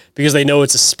area because they know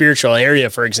it's a spiritual area,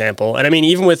 for example. And I mean,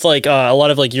 even with like a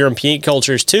lot of like European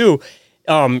cultures too,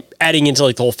 adding into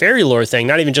like the whole fairy lore thing,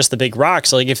 not even just the big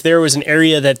rocks. Like if there was an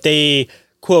area that they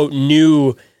quote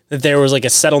knew that there was like a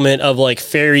settlement of like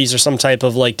fairies or some type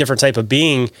of like different type of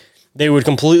being, they would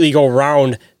completely go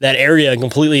around that area and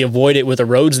completely avoid it with the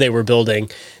roads they were building.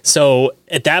 So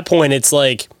at that point, it's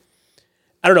like,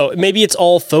 I don't know, maybe it's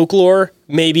all folklore.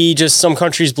 Maybe just some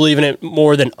countries believe in it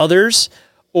more than others.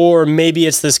 Or maybe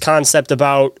it's this concept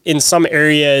about in some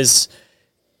areas,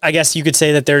 I guess you could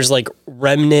say that there's like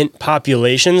remnant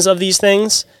populations of these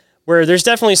things. where there's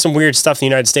definitely some weird stuff in the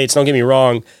United States, don't get me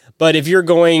wrong. But if you're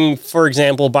going, for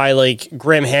example, by like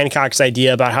Graham Hancock's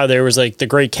idea about how there was like the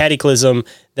Great Cataclysm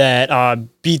that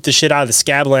beat the shit out of the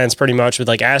Scablands pretty much with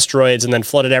like asteroids and then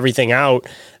flooded everything out.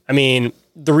 I mean,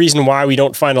 the reason why we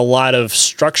don't find a lot of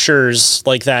structures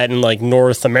like that in like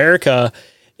North America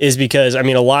is because, I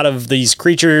mean, a lot of these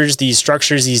creatures, these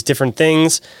structures, these different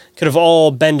things could have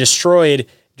all been destroyed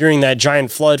during that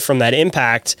giant flood from that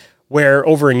impact, where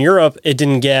over in Europe, it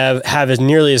didn't have as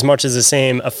nearly as much as the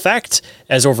same effect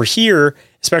as over here,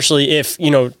 especially if,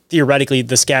 you know, theoretically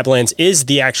the Scablands is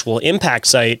the actual impact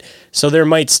site. So there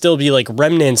might still be like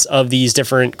remnants of these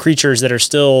different creatures that are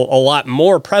still a lot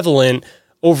more prevalent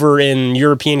over in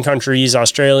European countries,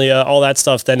 Australia, all that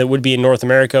stuff, than it would be in North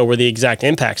America where the exact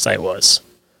impact site was.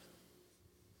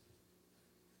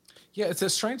 Yeah, it's a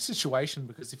strange situation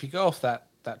because if you go off that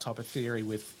type of theory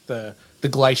with the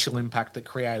glacial impact that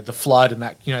created the flood, and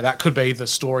that, you know, that could be the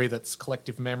story that's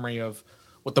collective memory of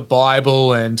what the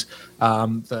Bible and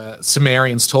the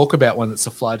Sumerians talk about when it's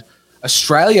a flood.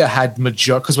 Australia had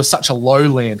because we're such a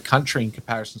lowland country in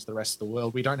comparison to the rest of the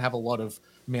world, we don't have a lot of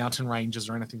mountain ranges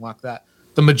or anything like that.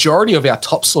 The majority of our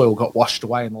topsoil got washed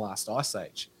away in the last ice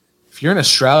age. If you're in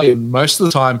Australia, most of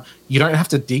the time you don't have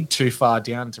to dig too far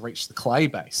down to reach the clay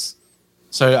base.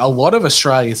 So a lot of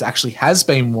Australia actually has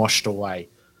been washed away.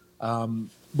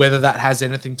 Whether that has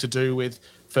anything to do with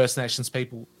First Nations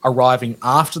people arriving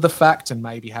after the fact and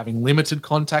maybe having limited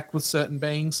contact with certain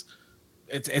beings,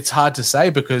 it's hard to say,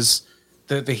 because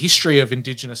the history of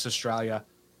Indigenous Australia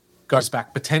goes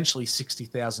back potentially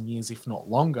 60,000 years, if not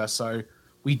longer. So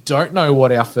we don't know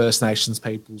what our First Nations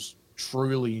peoples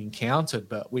truly encountered,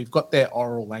 but we've got their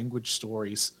oral language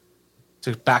stories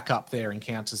to back up their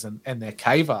encounters and their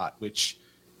cave art, which,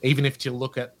 even if you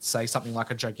look at, say, something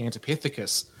like a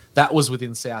Gigantopithecus, that was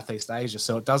within Southeast Asia.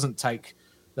 So it doesn't take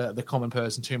the common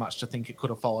person too much to think it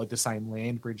could have followed the same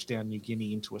land bridge down New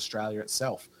Guinea into Australia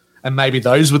itself. And maybe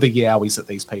those were the Yowies that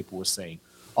these people were seeing.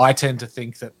 I tend to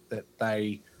think that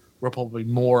they were probably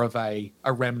more of a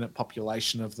remnant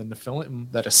population of the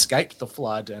Nephilim that escaped the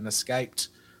flood and escaped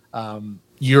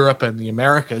Europe and the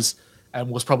Americas, and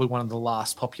was probably one of the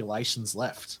last populations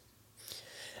left.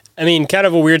 I mean, kind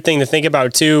of a weird thing to think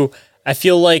about too. I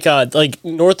feel like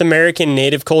North American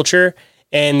native culture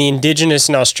and the indigenous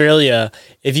in Australia,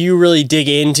 if you really dig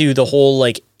into the whole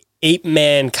like ape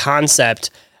man concept,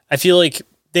 I feel like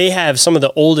they have some of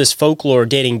the oldest folklore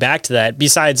dating back to that,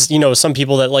 besides, you know, some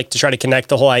people that like to try to connect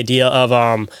the whole idea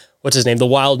of what's his name, the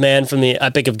wild man from the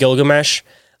Epic of Gilgamesh.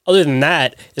 Other than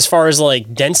that, as far as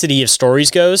like density of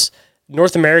stories goes,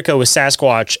 North America with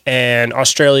Sasquatch and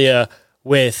Australia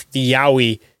with the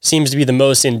Yowie seems to be the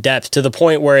most in depth, to the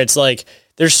point where it's like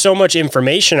there's so much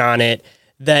information on it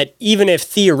that even if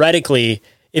theoretically,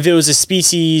 if it was a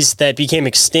species that became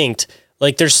extinct,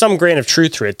 like there's some grain of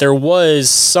truth to it. There was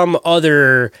some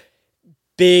other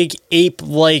big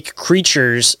ape-like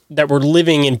creatures that were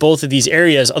living in both of these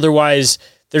areas. Otherwise,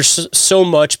 there's so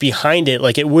much behind it.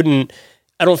 Like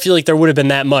I don't feel like there would have been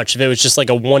that much if it was just like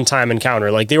a one-time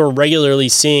encounter. Like they were regularly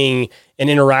seeing and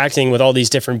interacting with all these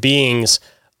different beings.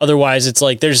 Otherwise, it's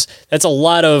like that's a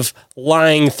lot of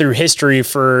lying through history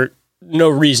for no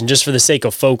reason, just for the sake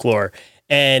of folklore.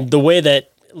 And the way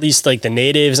that at least like the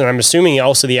natives, and I'm assuming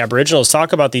also the Aboriginals,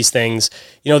 talk about these things,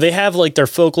 you know, they have like their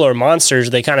folklore monsters.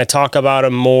 They kind of talk about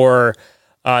them more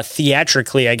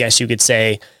theatrically, I guess you could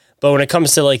say. But when it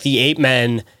comes to like the ape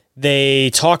men,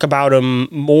 they talk about them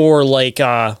more like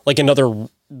another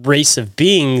race of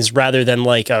beings rather than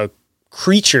like a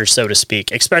creature, so to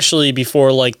speak, especially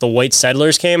before like the white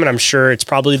settlers came. And I'm sure it's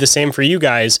probably the same for you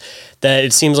guys, that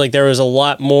it seems like there was a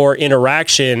lot more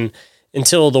interaction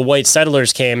until the white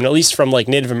settlers came. And at least from like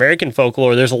Native American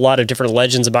folklore, there's a lot of different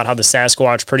legends about how the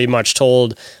Sasquatch pretty much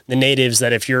told the natives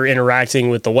that if you're interacting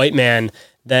with the white man,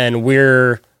 then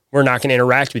we're not going to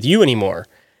interact with you anymore.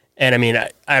 And I mean,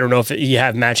 I don't know if you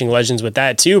have matching legends with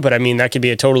that too, but I mean, that could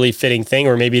be a totally fitting thing,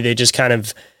 or maybe they just kind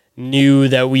of knew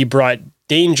that we brought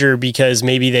danger because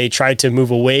maybe they tried to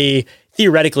move away,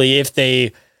 theoretically, if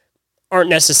they aren't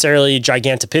necessarily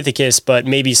Gigantopithecus, but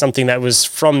maybe something that was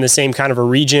from the same kind of a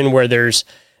region where there's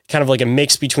kind of like a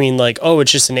mix between like, oh,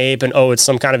 it's just an ape and oh, it's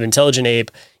some kind of intelligent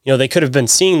ape. You know, they could have been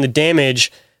seeing the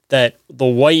damage that the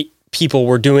white people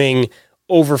were doing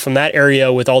over from that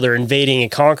area with all their invading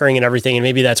and conquering and everything. And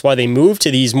maybe that's why they moved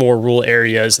to these more rural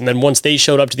areas. And then once they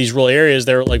showed up to these rural areas,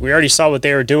 they were like, we already saw what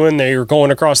they were doing. They were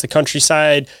going across the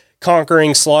countryside,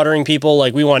 conquering, slaughtering people.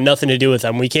 Like, we want nothing to do with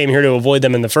them. We came here to avoid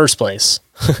them in the first place.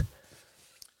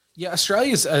 Yeah,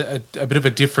 Australia's a bit of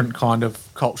a different kind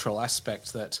of cultural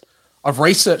aspect that I've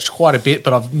researched quite a bit,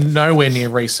 but I've nowhere near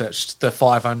researched the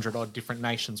 500 odd different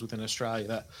nations within Australia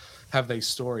that have these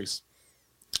stories.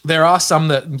 There are some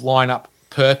that line up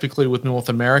perfectly with North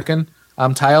American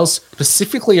tales,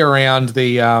 specifically around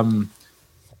the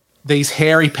these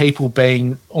hairy people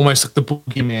being almost like the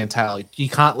boogeyman tale. You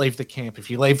can't leave the camp. If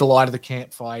you leave the light of the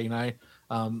campfire, the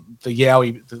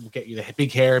yowie will get you. The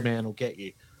big hairy man will get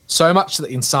you. So much that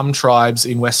in some tribes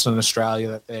in Western Australia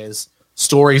that there's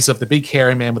stories of the big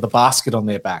hairy man with a basket on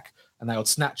their back, and they would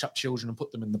snatch up children and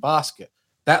put them in the basket.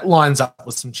 That lines up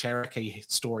with some Cherokee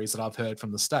stories that I've heard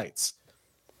from the States.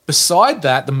 Beside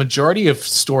that, the majority of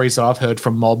stories that I've heard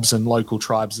from mobs and local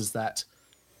tribes is that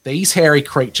these hairy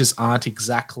creatures aren't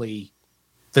exactly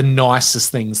the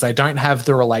nicest things. They don't have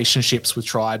the relationships with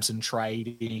tribes and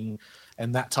trading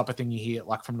and that type of thing you hear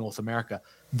like from North America.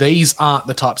 These aren't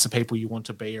the types of people you want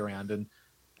to be around.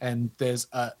 And there's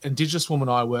an Indigenous woman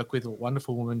I work with, a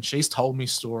wonderful woman. She's told me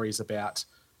stories about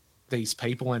these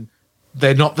people, and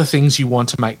they're not the things you want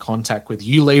to make contact with.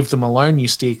 You leave them alone, you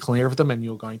steer clear of them, and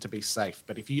you're going to be safe.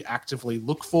 But if you actively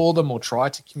look for them or try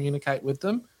to communicate with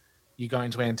them, you're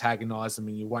going to antagonize them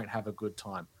and you won't have a good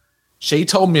time. She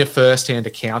told me a first-hand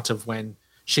account of when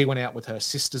she went out with her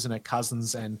sisters and her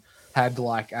cousins and had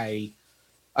like a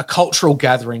cultural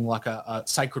gathering, like a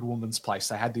sacred woman's place.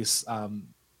 They had this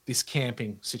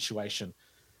camping situation,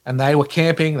 and they were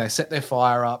camping. They set their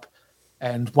fire up,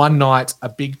 and one night a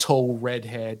big, tall,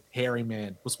 red-haired, hairy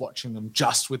man was watching them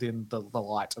just within the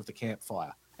light of the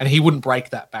campfire. And he wouldn't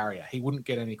break that barrier. He wouldn't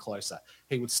get any closer.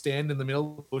 He would stand in the middle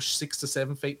of the bush, 6 to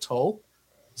 7 feet tall,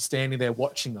 standing there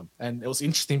watching them. And it was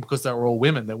interesting because they were all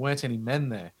women. There weren't any men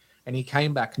there. And he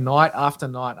came back night after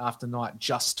night after night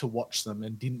just to watch them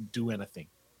and didn't do anything.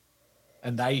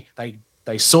 And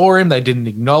they saw him. They didn't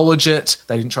acknowledge it.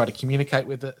 They didn't try to communicate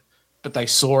with it. But they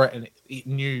saw it, and it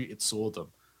knew it saw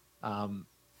them.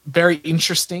 Very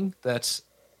interesting that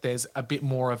there's a bit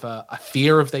more of a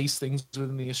fear of these things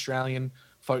within the Australian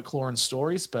folklore and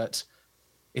stories, but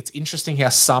it's interesting how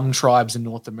some tribes in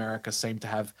North America seem to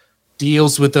have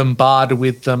deals with them, barter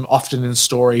with them. Often in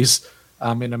stories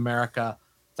in America,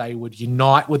 they would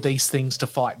unite with these things to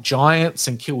fight giants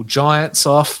and kill giants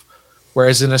off,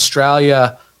 whereas in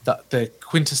Australia, the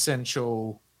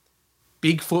quintessential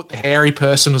Bigfoot, the hairy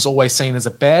person, was always seen as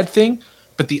a bad thing,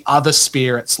 but the other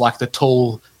spirits like the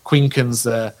tall Quinkans,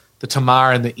 the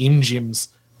Tamara and the Imjims,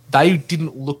 they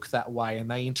didn't look that way,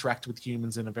 and they interact with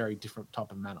humans in a very different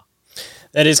type of manner.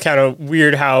 That is kind of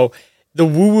weird how the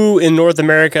woo-woo in North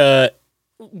America,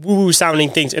 woo-woo sounding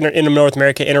things in North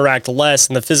America interact less,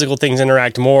 and the physical things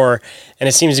interact more, and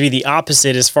it seems to be the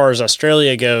opposite as far as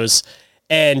Australia goes.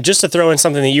 And just to throw in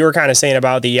something that you were kind of saying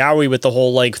about the Yowie with the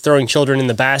whole like throwing children in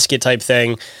the basket type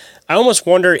thing, I almost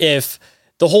wonder if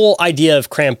the whole idea of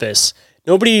Krampus,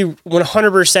 nobody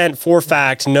 100% for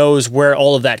fact knows where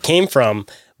all of that came from,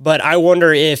 but I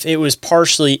wonder if it was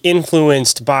partially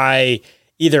influenced by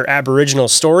either Aboriginal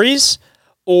stories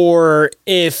or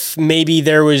if maybe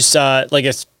there was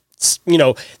there's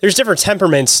different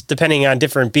temperaments depending on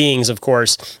different beings, of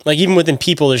course. Like even within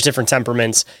people, there's different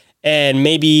temperaments, and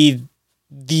maybe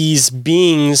these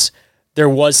beings, there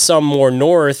was some more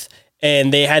north,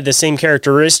 and they had the same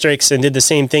characteristics and did the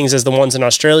same things as the ones in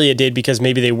Australia did because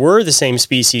maybe they were the same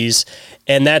species.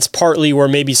 And that's partly where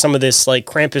maybe some of this like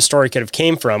Krampus story could have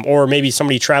came from. Or maybe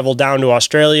somebody traveled down to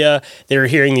Australia, they were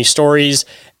hearing these stories,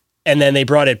 and then they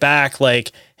brought it back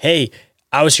like, hey,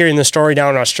 I was hearing the story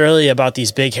down in Australia about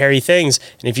these big hairy things,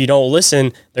 and if you don't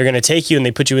listen, they're going to take you and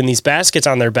they put you in these baskets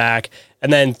on their back.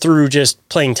 And then through just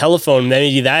playing telephone,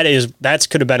 maybe that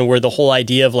could have been where the whole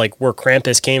idea of like where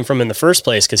Krampus came from in the first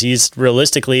place, because he's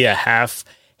realistically a half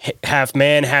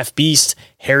man, half beast,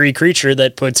 hairy creature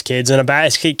that puts kids in a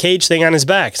basket cage thing on his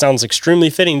back. Sounds extremely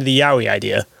fitting to the Yowie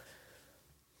idea.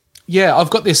 Yeah, I've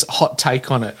got this hot take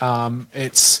on it.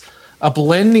 It's a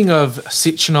blending of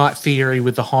Sitchinite theory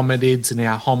with the hominids and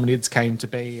how hominids came to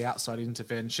be, outside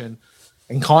intervention,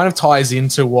 and kind of ties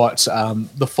into what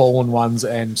the fallen ones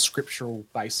and scriptural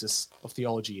basis of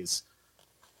theology is.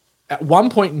 At one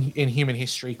point in human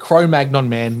history, Cro-Magnon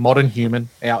man, modern human,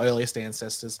 our earliest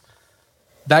ancestors,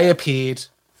 they appeared,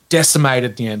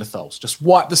 decimated Neanderthals, just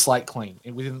wiped the slate clean.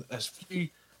 And within a few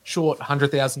short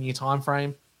 100,000 year time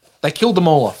frame, they killed them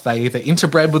all off. They either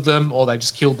interbred with them or they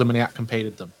just killed them and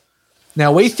outcompeted them.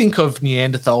 Now, we think of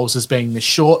Neanderthals as being the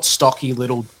short, stocky,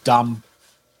 little, dumb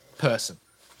person.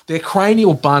 Their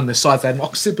cranial bun, the size, they had an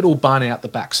occipital bun out the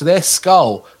back. So their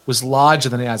skull was larger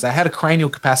than ours. They had a cranial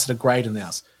capacity greater than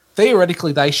ours.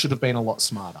 Theoretically, they should have been a lot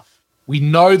smarter. We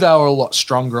know they were a lot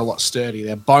stronger, a lot sturdier.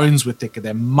 Their bones were thicker.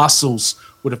 Their muscles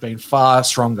would have been far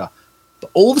stronger.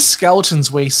 But all the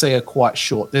skeletons we see are quite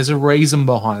short. There's a reason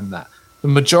behind that. The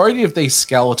majority of these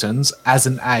skeletons, as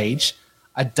an age,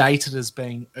 are dated as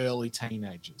being early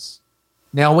teenagers.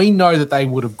 Now, we know that they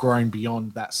would have grown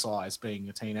beyond that size being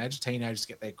a teenager. Teenagers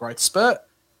get their growth spurt.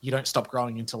 You don't stop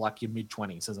growing until like your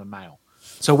mid-20s as a male.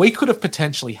 So we could have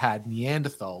potentially had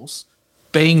Neanderthals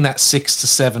being that 6 to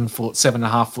 7 foot,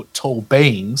 7.5 foot tall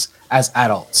beings as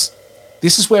adults.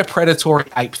 This is where predatory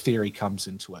ape theory comes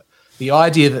into it. The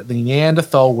idea that the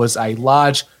Neanderthal was a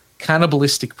large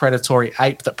cannibalistic predatory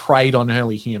ape that preyed on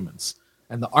early humans.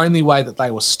 And the only way that they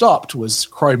were stopped was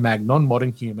Cro-Magnon,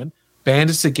 modern human,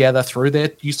 banded together through their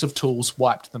use of tools,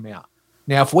 wiped them out.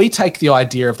 Now, if we take the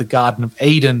idea of the Garden of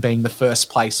Eden being the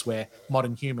first place where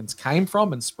modern humans came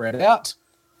from and spread out,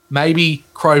 maybe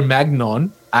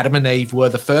Cro-Magnon, Adam and Eve, were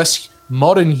the first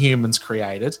modern humans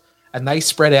created, and they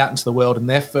spread out into the world, and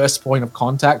their first point of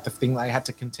contact, the thing they had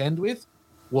to contend with,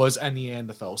 was a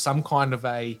Neanderthal, some kind of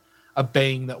a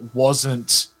being that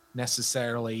wasn't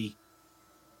necessarily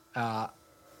a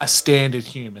standard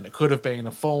human. It could have been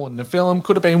a fallen Nephilim,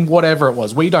 could have been whatever it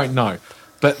was. We don't know.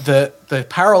 But the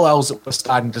parallels that we're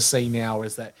starting to see now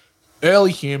is that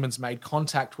early humans made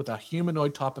contact with a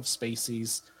humanoid type of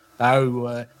species. They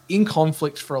were in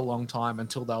conflict for a long time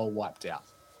until they were wiped out.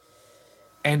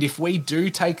 And if we do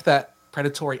take that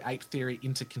predatory ape theory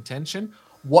into contention,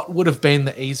 what would have been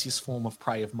the easiest form of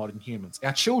prey of modern humans?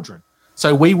 Our children.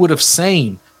 So we would have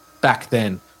seen back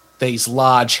then these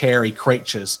large, hairy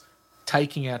creatures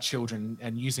taking our children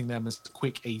and using them as a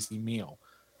quick, easy meal.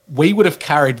 We would have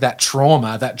carried that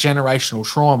trauma, that generational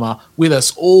trauma, with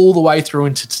us all the way through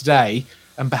into today.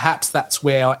 And perhaps that's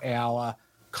where our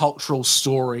cultural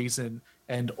stories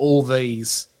and all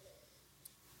these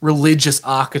religious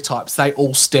archetypes, they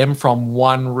all stem from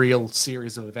one real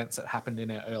series of events that happened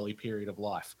in our early period of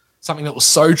life. Something that was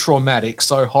so traumatic,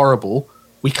 so horrible,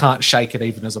 we can't shake it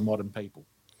even as a modern people.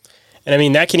 And I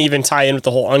mean, that can even tie in with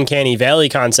the whole uncanny valley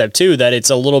concept too, that it's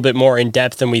a little bit more in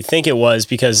depth than we think it was,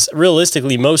 because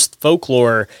realistically, most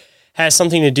folklore has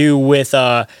something to do with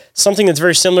something that's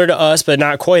very similar to us, but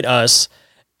not quite us.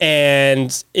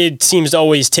 And it seems to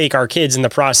always take our kids in the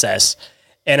process.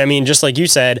 And I mean, just like you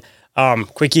said,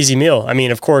 quick, easy meal. I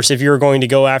mean, of course, if you're going to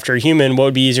go after a human, what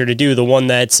would be easier to do? The one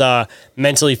that's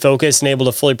mentally focused and able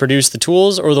to fully produce the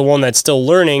tools, or the one that's still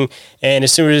learning? And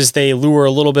as soon as they lure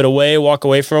a little bit away, walk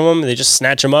away from them, they just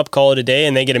snatch them up, call it a day,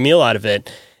 and they get a meal out of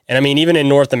it. And I mean, even in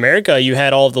North America, you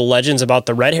had all of the legends about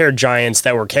the red-haired giants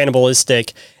that were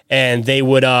cannibalistic, and they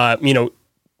would,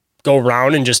 go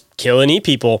around and just kill and eat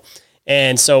people.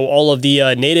 And so all of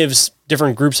the natives,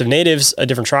 different groups of natives,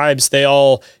 different tribes, they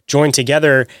all joined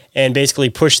together and basically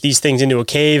pushed these things into a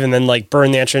cave and then like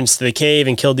burned the entrance to the cave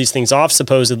and killed these things off,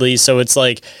 supposedly. So it's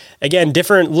like, again,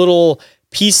 different little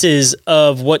pieces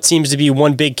of what seems to be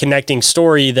one big connecting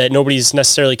story that nobody's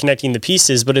necessarily connecting the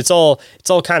pieces, but it's all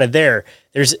kind of there.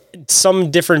 There's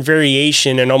some different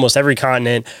variation in almost every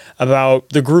continent about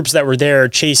the groups that were there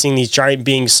chasing these giant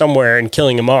beings somewhere and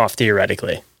killing them off,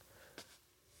 theoretically.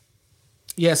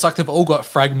 Yeah, it's like they've all got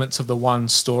fragments of the one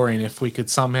story, and if we could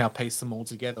somehow piece them all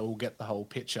together, we'll get the whole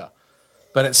picture.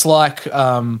 But it's like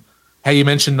how you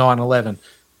mentioned 9/11.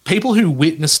 People who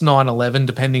witnessed 9/11,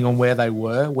 depending on where they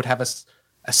were, would have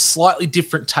a slightly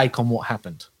different take on what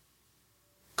happened.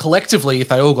 Collectively, if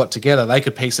they all got together, they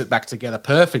could piece it back together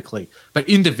perfectly. But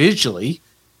individually,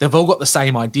 they've all got the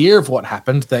same idea of what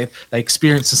happened. They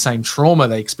experience the same trauma.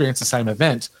 They experience the same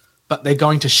event. But they're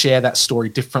going to share that story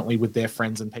differently with their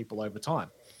friends and people over time.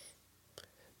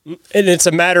 And it's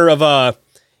a matter of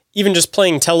even just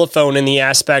playing telephone in the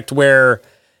aspect where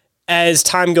as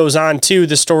time goes on too,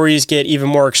 the stories get even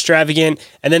more extravagant,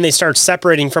 and then they start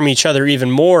separating from each other even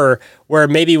more, where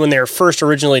maybe when they were first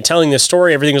originally telling this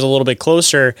story, everything was a little bit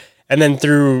closer. And then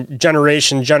through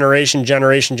generation,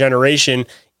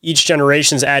 each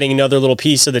generation's adding another little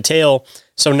piece of the tale.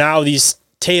 So now these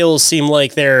tales seem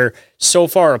like they're so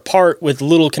far apart with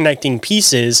little connecting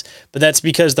pieces, but that's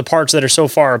because the parts that are so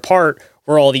far apart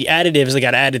were all the additives that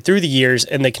got added through the years,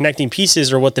 and the connecting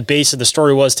pieces are what the base of the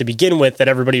story was to begin with, that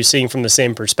everybody was seeing from the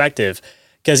same perspective.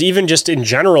 Because even just in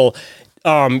general,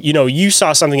 you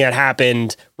saw something that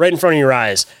happened right in front of your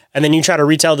eyes, and then you try to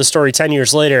retell the story 10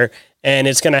 years later, and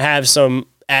it's going to have some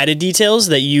added details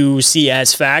that you see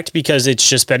as fact because it's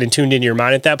just been tuned into your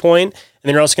mind at that point. And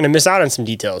then you're also going to miss out on some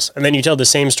details. And then you tell the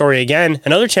same story again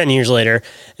another 10 years later,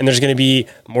 and there's going to be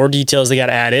more details that got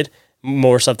added,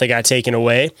 more stuff that got taken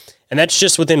away. And that's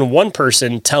just within one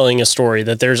person telling a story,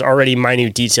 that there's already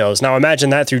minute details. Now imagine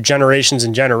that through generations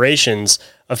and generations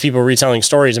of people retelling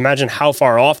stories. Imagine how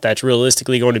far off that's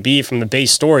realistically going to be from the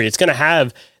base story. It's going to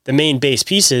have the main base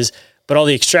pieces, but all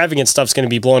the extravagant stuff's going to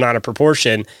be blown out of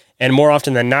proportion. And more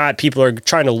often than not, people are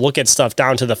trying to look at stuff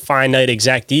down to the finite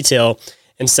exact detail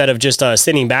instead of just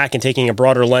sitting back and taking a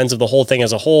broader lens of the whole thing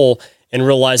as a whole and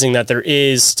realizing that there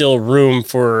is still room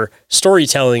for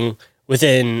storytelling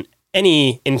within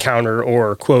any encounter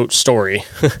or quote story.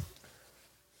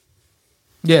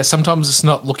 Yeah, sometimes it's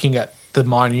not looking at the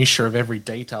minutiae of every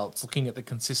detail. It's looking at the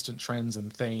consistent trends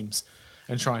and themes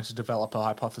and trying to develop a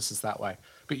hypothesis that way.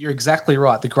 But you're exactly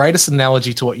right. The greatest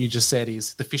analogy to what you just said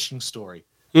is the fishing story.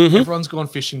 Mm-hmm. Everyone's gone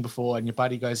fishing before, and your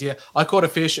buddy goes, yeah, I caught a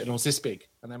fish and it was this big,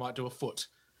 and they might do a foot.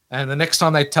 And the next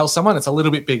time they tell someone, it's a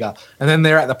little bit bigger. And then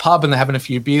they're at the pub and they're having a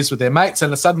few beers with their mates,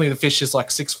 and suddenly the fish is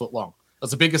like 6 foot long.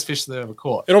 It's the biggest fish they've ever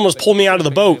caught. It almost pulled me out of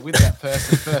the boat. With that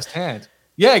person firsthand.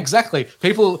 Yeah, exactly.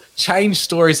 People change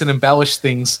stories and embellish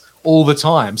things all the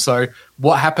time. So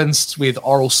what happens with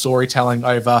oral storytelling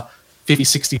over 50,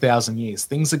 60,000 years?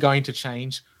 Things are going to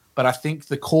change, but I think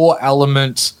the core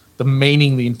element, the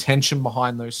meaning, the intention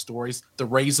behind those stories, the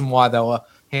reason why they were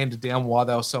handed down, why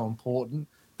they were so important,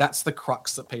 that's the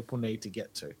crux that people need to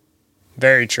get to.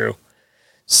 Very true.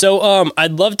 So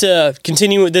I'd love to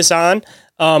continue with this on.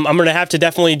 I'm going to have to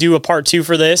definitely do a part 2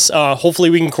 for this. Hopefully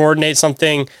we can coordinate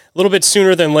something a little bit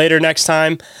sooner than later next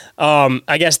time.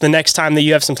 I guess the next time that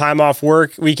you have some time off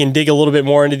work, we can dig a little bit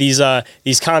more into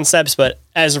these concepts. But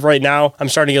as of right now, I'm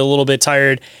starting to get a little bit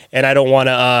tired, and I don't want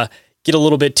to get a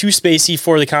little bit too spacey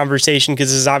for the conversation, because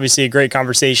this is obviously a great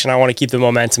conversation. I want to keep the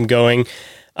momentum going.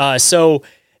 So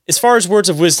as far as words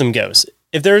of wisdom goes,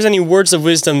 if there's any words of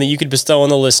wisdom that you could bestow on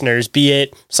the listeners, be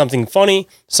it something funny,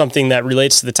 something that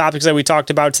relates to the topics that we talked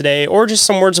about today, or just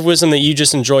some words of wisdom that you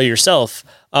just enjoy yourself,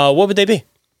 what would they be?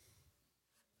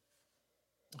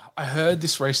 I heard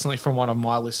this recently from one of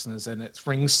my listeners, and it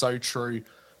rings so true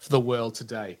for the world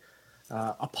today.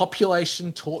 A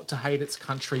population taught to hate its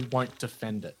country won't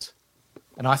defend it.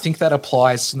 And I think that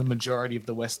applies to the majority of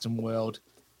the Western world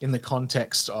in the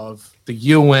context of the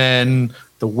UN,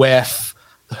 the WEF,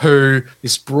 WHO,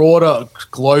 this broader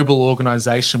global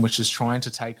organization which is trying to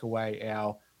take away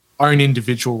our own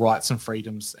individual rights and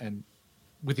freedoms and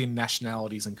within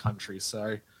nationalities and countries.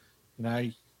 So,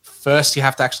 first you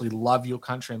have to actually love your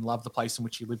country and love the place in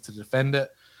which you live to defend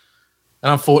it.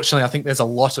 And unfortunately, I think there's a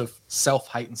lot of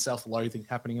self-hate and self-loathing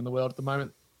happening in the world at the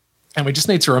moment. And we just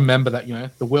need to remember that,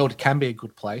 the world can be a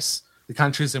good place. The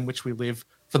countries in which we live,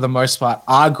 for the most part,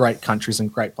 are great countries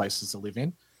and great places to live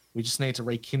in. We just need to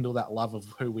rekindle that love of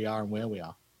who we are and where we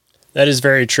are. That is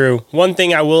very true. One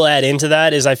thing I will add into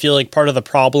that is I feel like part of the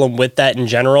problem with that in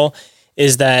general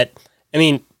is that,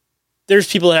 there's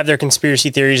people that have their conspiracy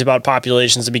theories about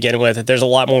populations to begin with. There's a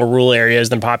lot more rural areas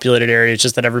than populated areas,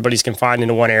 just that everybody's confined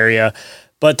into one area.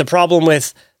 But the problem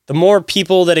with the more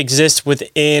people that exist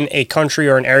within a country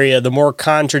or an area, the more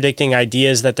contradicting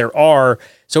ideas that there are.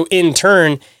 So in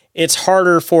turn, it's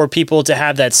harder for people to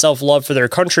have that self-love for their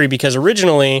country, because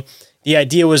originally the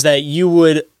idea was that you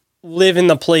would live in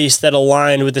the place that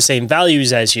aligned with the same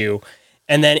values as you.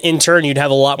 And then in turn, you'd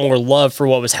have a lot more love for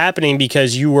what was happening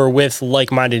because you were with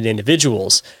like-minded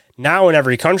individuals. Now in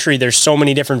every country, there's so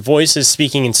many different voices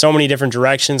speaking in so many different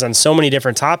directions on so many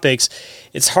different topics.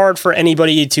 It's hard for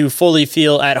anybody to fully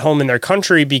feel at home in their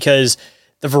country because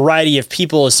the variety of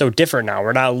people is so different now.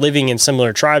 We're not living in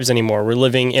similar tribes anymore. We're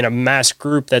living in a mass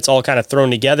group that's all kind of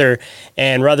thrown together.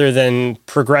 And rather than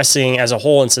progressing as a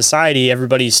whole in society,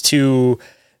 everybody's too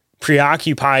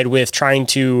preoccupied with trying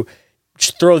to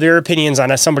throw their opinions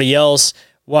on somebody else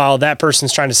while that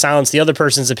person's trying to silence the other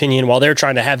person's opinion while they're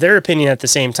trying to have their opinion at the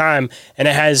same time. And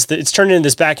it's turned into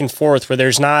this back and forth where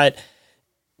there's not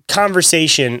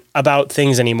conversation about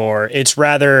things anymore. It's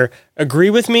rather agree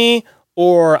with me,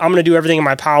 or I'm going to do everything in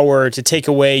my power to take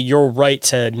away your right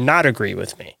to not agree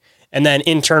with me. And then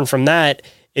in turn from that,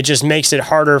 it just makes it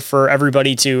harder for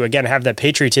everybody to, again, have that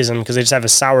patriotism because they just have a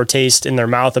sour taste in their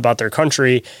mouth about their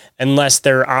country unless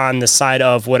they're on the side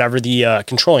of whatever the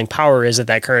controlling power is at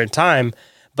that current time.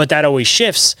 But that always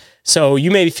shifts. So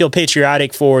you may feel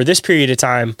patriotic for this period of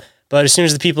time, but as soon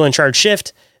as the people in charge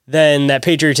shift, then that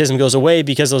patriotism goes away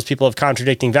because those people have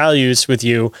contradicting values with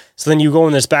you. So then you go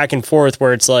in this back and forth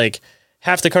where it's like,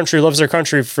 half the country loves their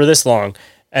country for this long,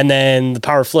 and then the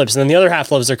power flips, and then the other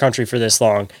half loves their country for this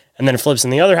long, and then it flips,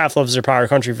 and the other half loves their power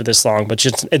country for this long. But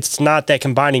just, it's not that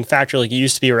combining factor like it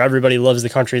used to be where everybody loves the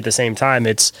country at the same time.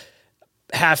 It's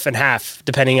half and half,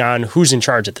 depending on who's in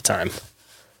charge at the time.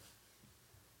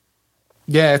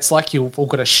 Yeah, it's like you've all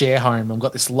got a share home. I've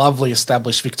got this lovely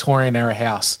established Victorian-era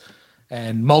house,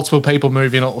 and multiple people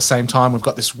move in at the same time. We've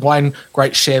got this one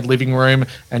great shared living room,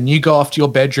 and you go off to your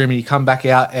bedroom and you come back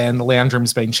out and the lounge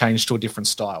room's been changed to a different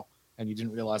style and you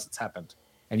didn't realize it's happened.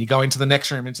 and you go into the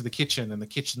next room, into the kitchen, and the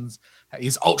kitchen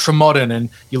is ultra modern, and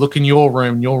you look in your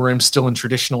room's still in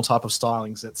traditional type of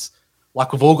stylings. It's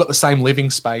like we've all got the same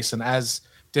living space, and as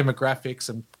demographics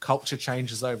and culture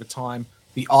changes over time,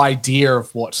 the idea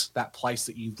of what that place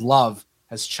that you love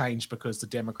has changed because the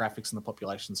demographics and the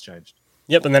population's changed.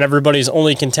 Yep, and then everybody's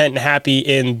only content and happy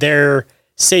in their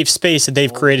safe space that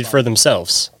they've created for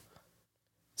themselves.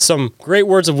 Some great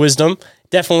words of wisdom.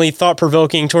 Definitely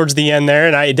thought-provoking towards the end there,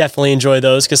 and I definitely enjoy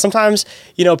those because sometimes,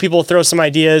 people throw some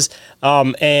ideas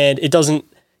and it doesn't,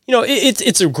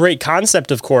 it's a great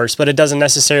concept, of course, but it doesn't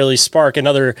necessarily spark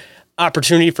another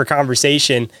opportunity for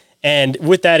conversation. And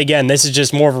with that, again, this is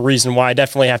just more of a reason why I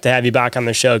definitely have to have you back on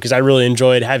the show because I really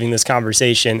enjoyed having this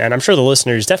conversation, and I'm sure the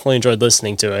listeners definitely enjoyed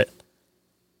listening to it.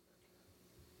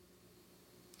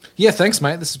 Yeah, thanks,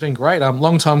 mate. This has been great.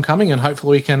 Long time coming, and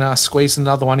hopefully we can squeeze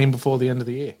another one in before the end of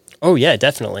the year. Oh, yeah,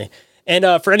 definitely. And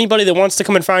for anybody that wants to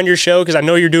come and find your show, because I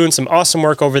know you're doing some awesome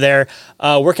work over there,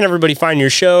 where can everybody find your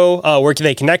show? Where can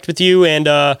they connect with you? And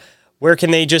where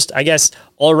can they just, I guess,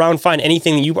 all around find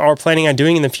anything that you are planning on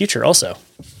doing in the future also?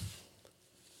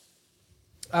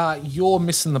 You're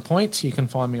Missing the Point. You can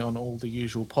find me on all the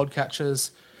usual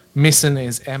podcatchers. Missen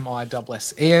is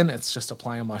M-I-S-S-E-N. It's just a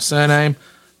play on my surname.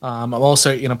 I'm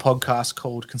also in a podcast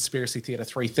called Conspiracy Theatre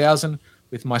 3000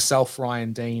 with myself,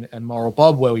 Ryan Dean, and Moral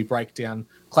Bob, where we break down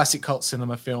classic cult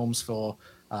cinema films for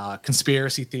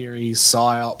conspiracy theories,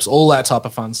 psyops, all that type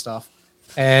of fun stuff.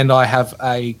 And I have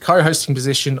a co-hosting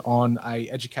position on a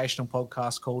educational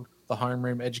podcast called The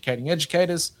Homeroom Educating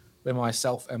Educators, where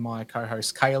myself and my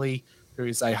co-host Kaylee, who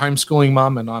is a homeschooling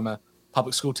mum and I'm a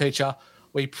public school teacher,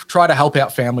 we try to help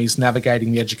out families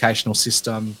navigating the educational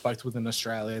system, both within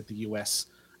Australia, the US,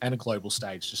 and a global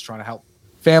stage, just trying to help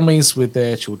families with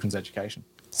their children's education.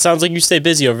 Sounds like you stay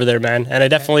busy over there, man. And I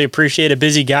definitely appreciate a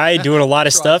busy guy doing a lot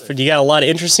of stuff, and you got a lot of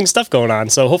interesting stuff going on.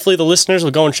 So hopefully the listeners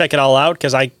will go and check it all out,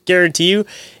 because I guarantee you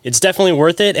it's definitely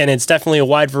worth it, and it's definitely a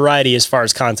wide variety as far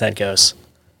as content goes.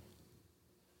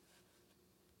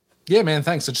 Yeah, man,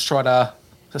 thanks. I just try to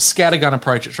a scattergun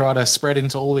approach it, try to spread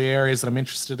into all the areas that I'm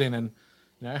interested in, and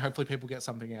hopefully people get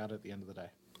something out at the end of the day.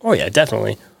 Oh yeah,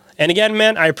 definitely. And again,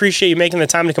 man, I appreciate you making the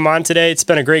time to come on today. It's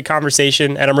been a great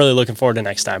conversation, and I'm really looking forward to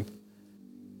next time.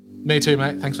 Me too,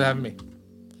 mate. Thanks for having me.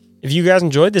 If you guys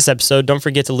enjoyed this episode, don't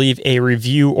forget to leave a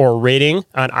review or rating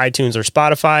on iTunes or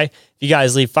Spotify. If you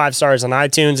guys leave 5 stars on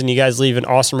iTunes and you guys leave an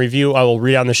awesome review, I will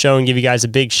read on the show and give you guys a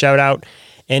big shout out.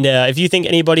 And if you think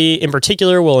anybody in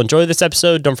particular will enjoy this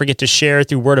episode, don't forget to share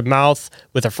through word of mouth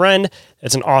with a friend.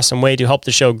 That's an awesome way to help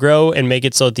the show grow and make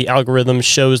it so that the algorithm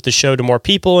shows the show to more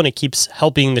people, and it keeps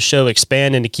helping the show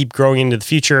expand and to keep growing into the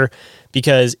future.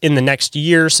 Because in the next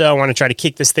year or so, I want to try to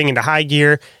kick this thing into high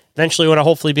gear. Eventually, I want to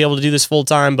hopefully be able to do this full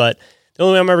time, but the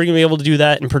only way I'm ever going to be able to do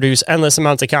that and produce endless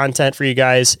amounts of content for you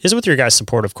guys is with your guys'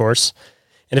 support, of course.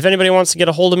 And if anybody wants to get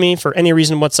a hold of me for any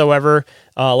reason whatsoever,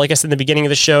 like I said in the beginning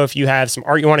of the show, if you have some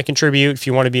art you want to contribute, if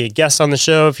you want to be a guest on the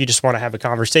show, if you just want to have a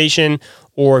conversation,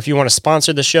 or if you want to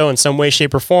sponsor the show in some way,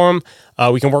 shape, or form,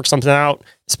 we can work something out.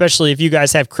 Especially if you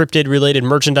guys have cryptid-related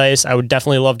merchandise, I would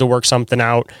definitely love to work something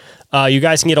out. You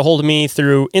guys can get a hold of me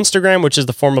through Instagram, which is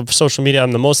the form of social media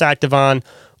I'm the most active on,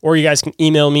 or you guys can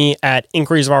email me at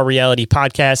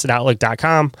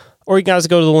inquiriesofourrealitypodcast@outlook.com. Or you guys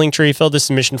go to the link tree, fill the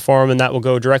submission form, and that will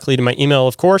go directly to my email,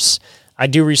 of course. I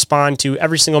do respond to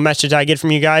every single message I get from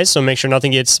you guys, so make sure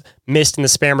nothing gets missed in the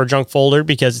spam or junk folder,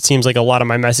 because it seems like a lot of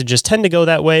my messages tend to go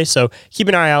that way. So keep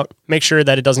an eye out. Make sure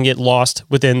that it doesn't get lost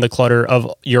within the clutter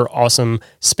of your awesome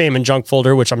spam and junk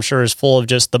folder, which I'm sure is full of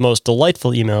just the most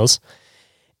delightful emails.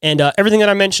 And everything that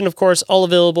I mentioned, of course, all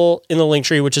available in the link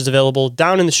tree, which is available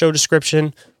down in the show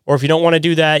description. Or if you don't want to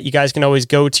do that, you guys can always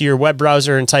go to your web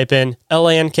browser and type in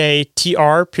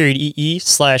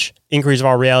LANKTR.ee/Inquiries of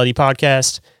Our Reality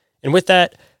Podcast. And with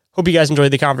that, hope you guys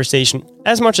enjoyed the conversation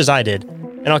as much as I did.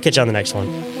 And I'll catch you on the next one.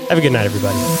 Have a good night,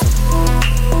 everybody.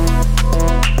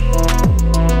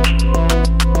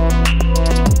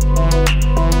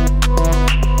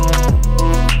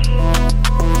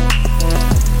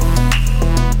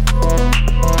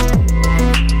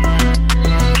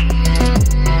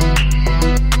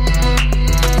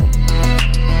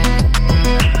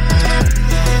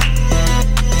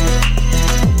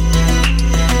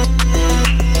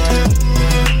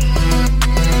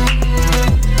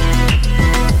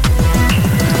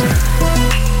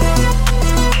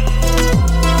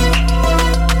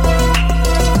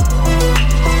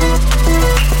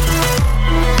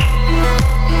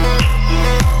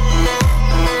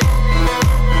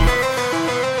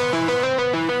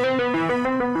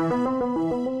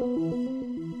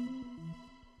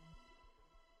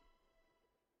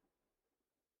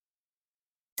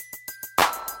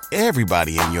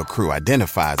 Everybody in your crew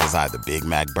identifies as either Big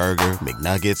Mac Burger,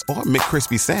 McNuggets, or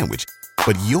McCrispy Sandwich.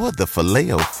 But you're the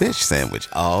Filet-O-Fish Sandwich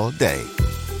all day.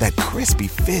 That crispy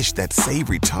fish, that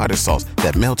savory tartar sauce,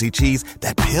 that melty cheese,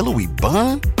 that pillowy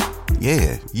bun.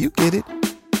 Yeah, you get it.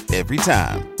 Every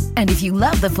time. And if you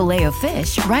love the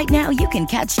Filet-O-Fish, right now you can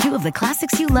catch two of the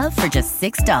classics you love for just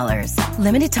 $6.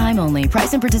 Limited time only.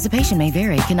 Price and participation may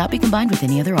vary. Cannot be combined with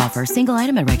any other offer. Single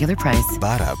item at regular price.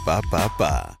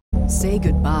 Ba-da-ba-ba-ba. Say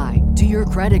goodbye to your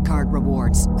credit card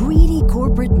rewards. Greedy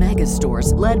corporate mega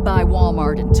stores, led by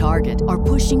Walmart and Target, are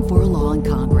pushing for a law in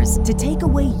Congress to take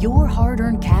away your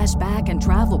hard-earned cash back and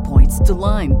travel points to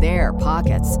line their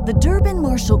pockets. The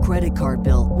Durbin-Marshall credit card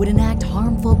bill would enact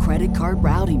harmful credit card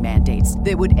routing mandates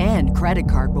that would end credit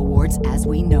card rewards as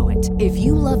we know it. If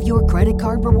you love your credit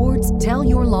card rewards, tell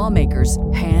your lawmakers,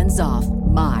 hands off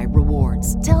my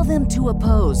rewards. Tell them to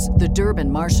oppose the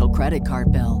Durbin-Marshall credit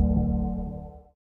card bill.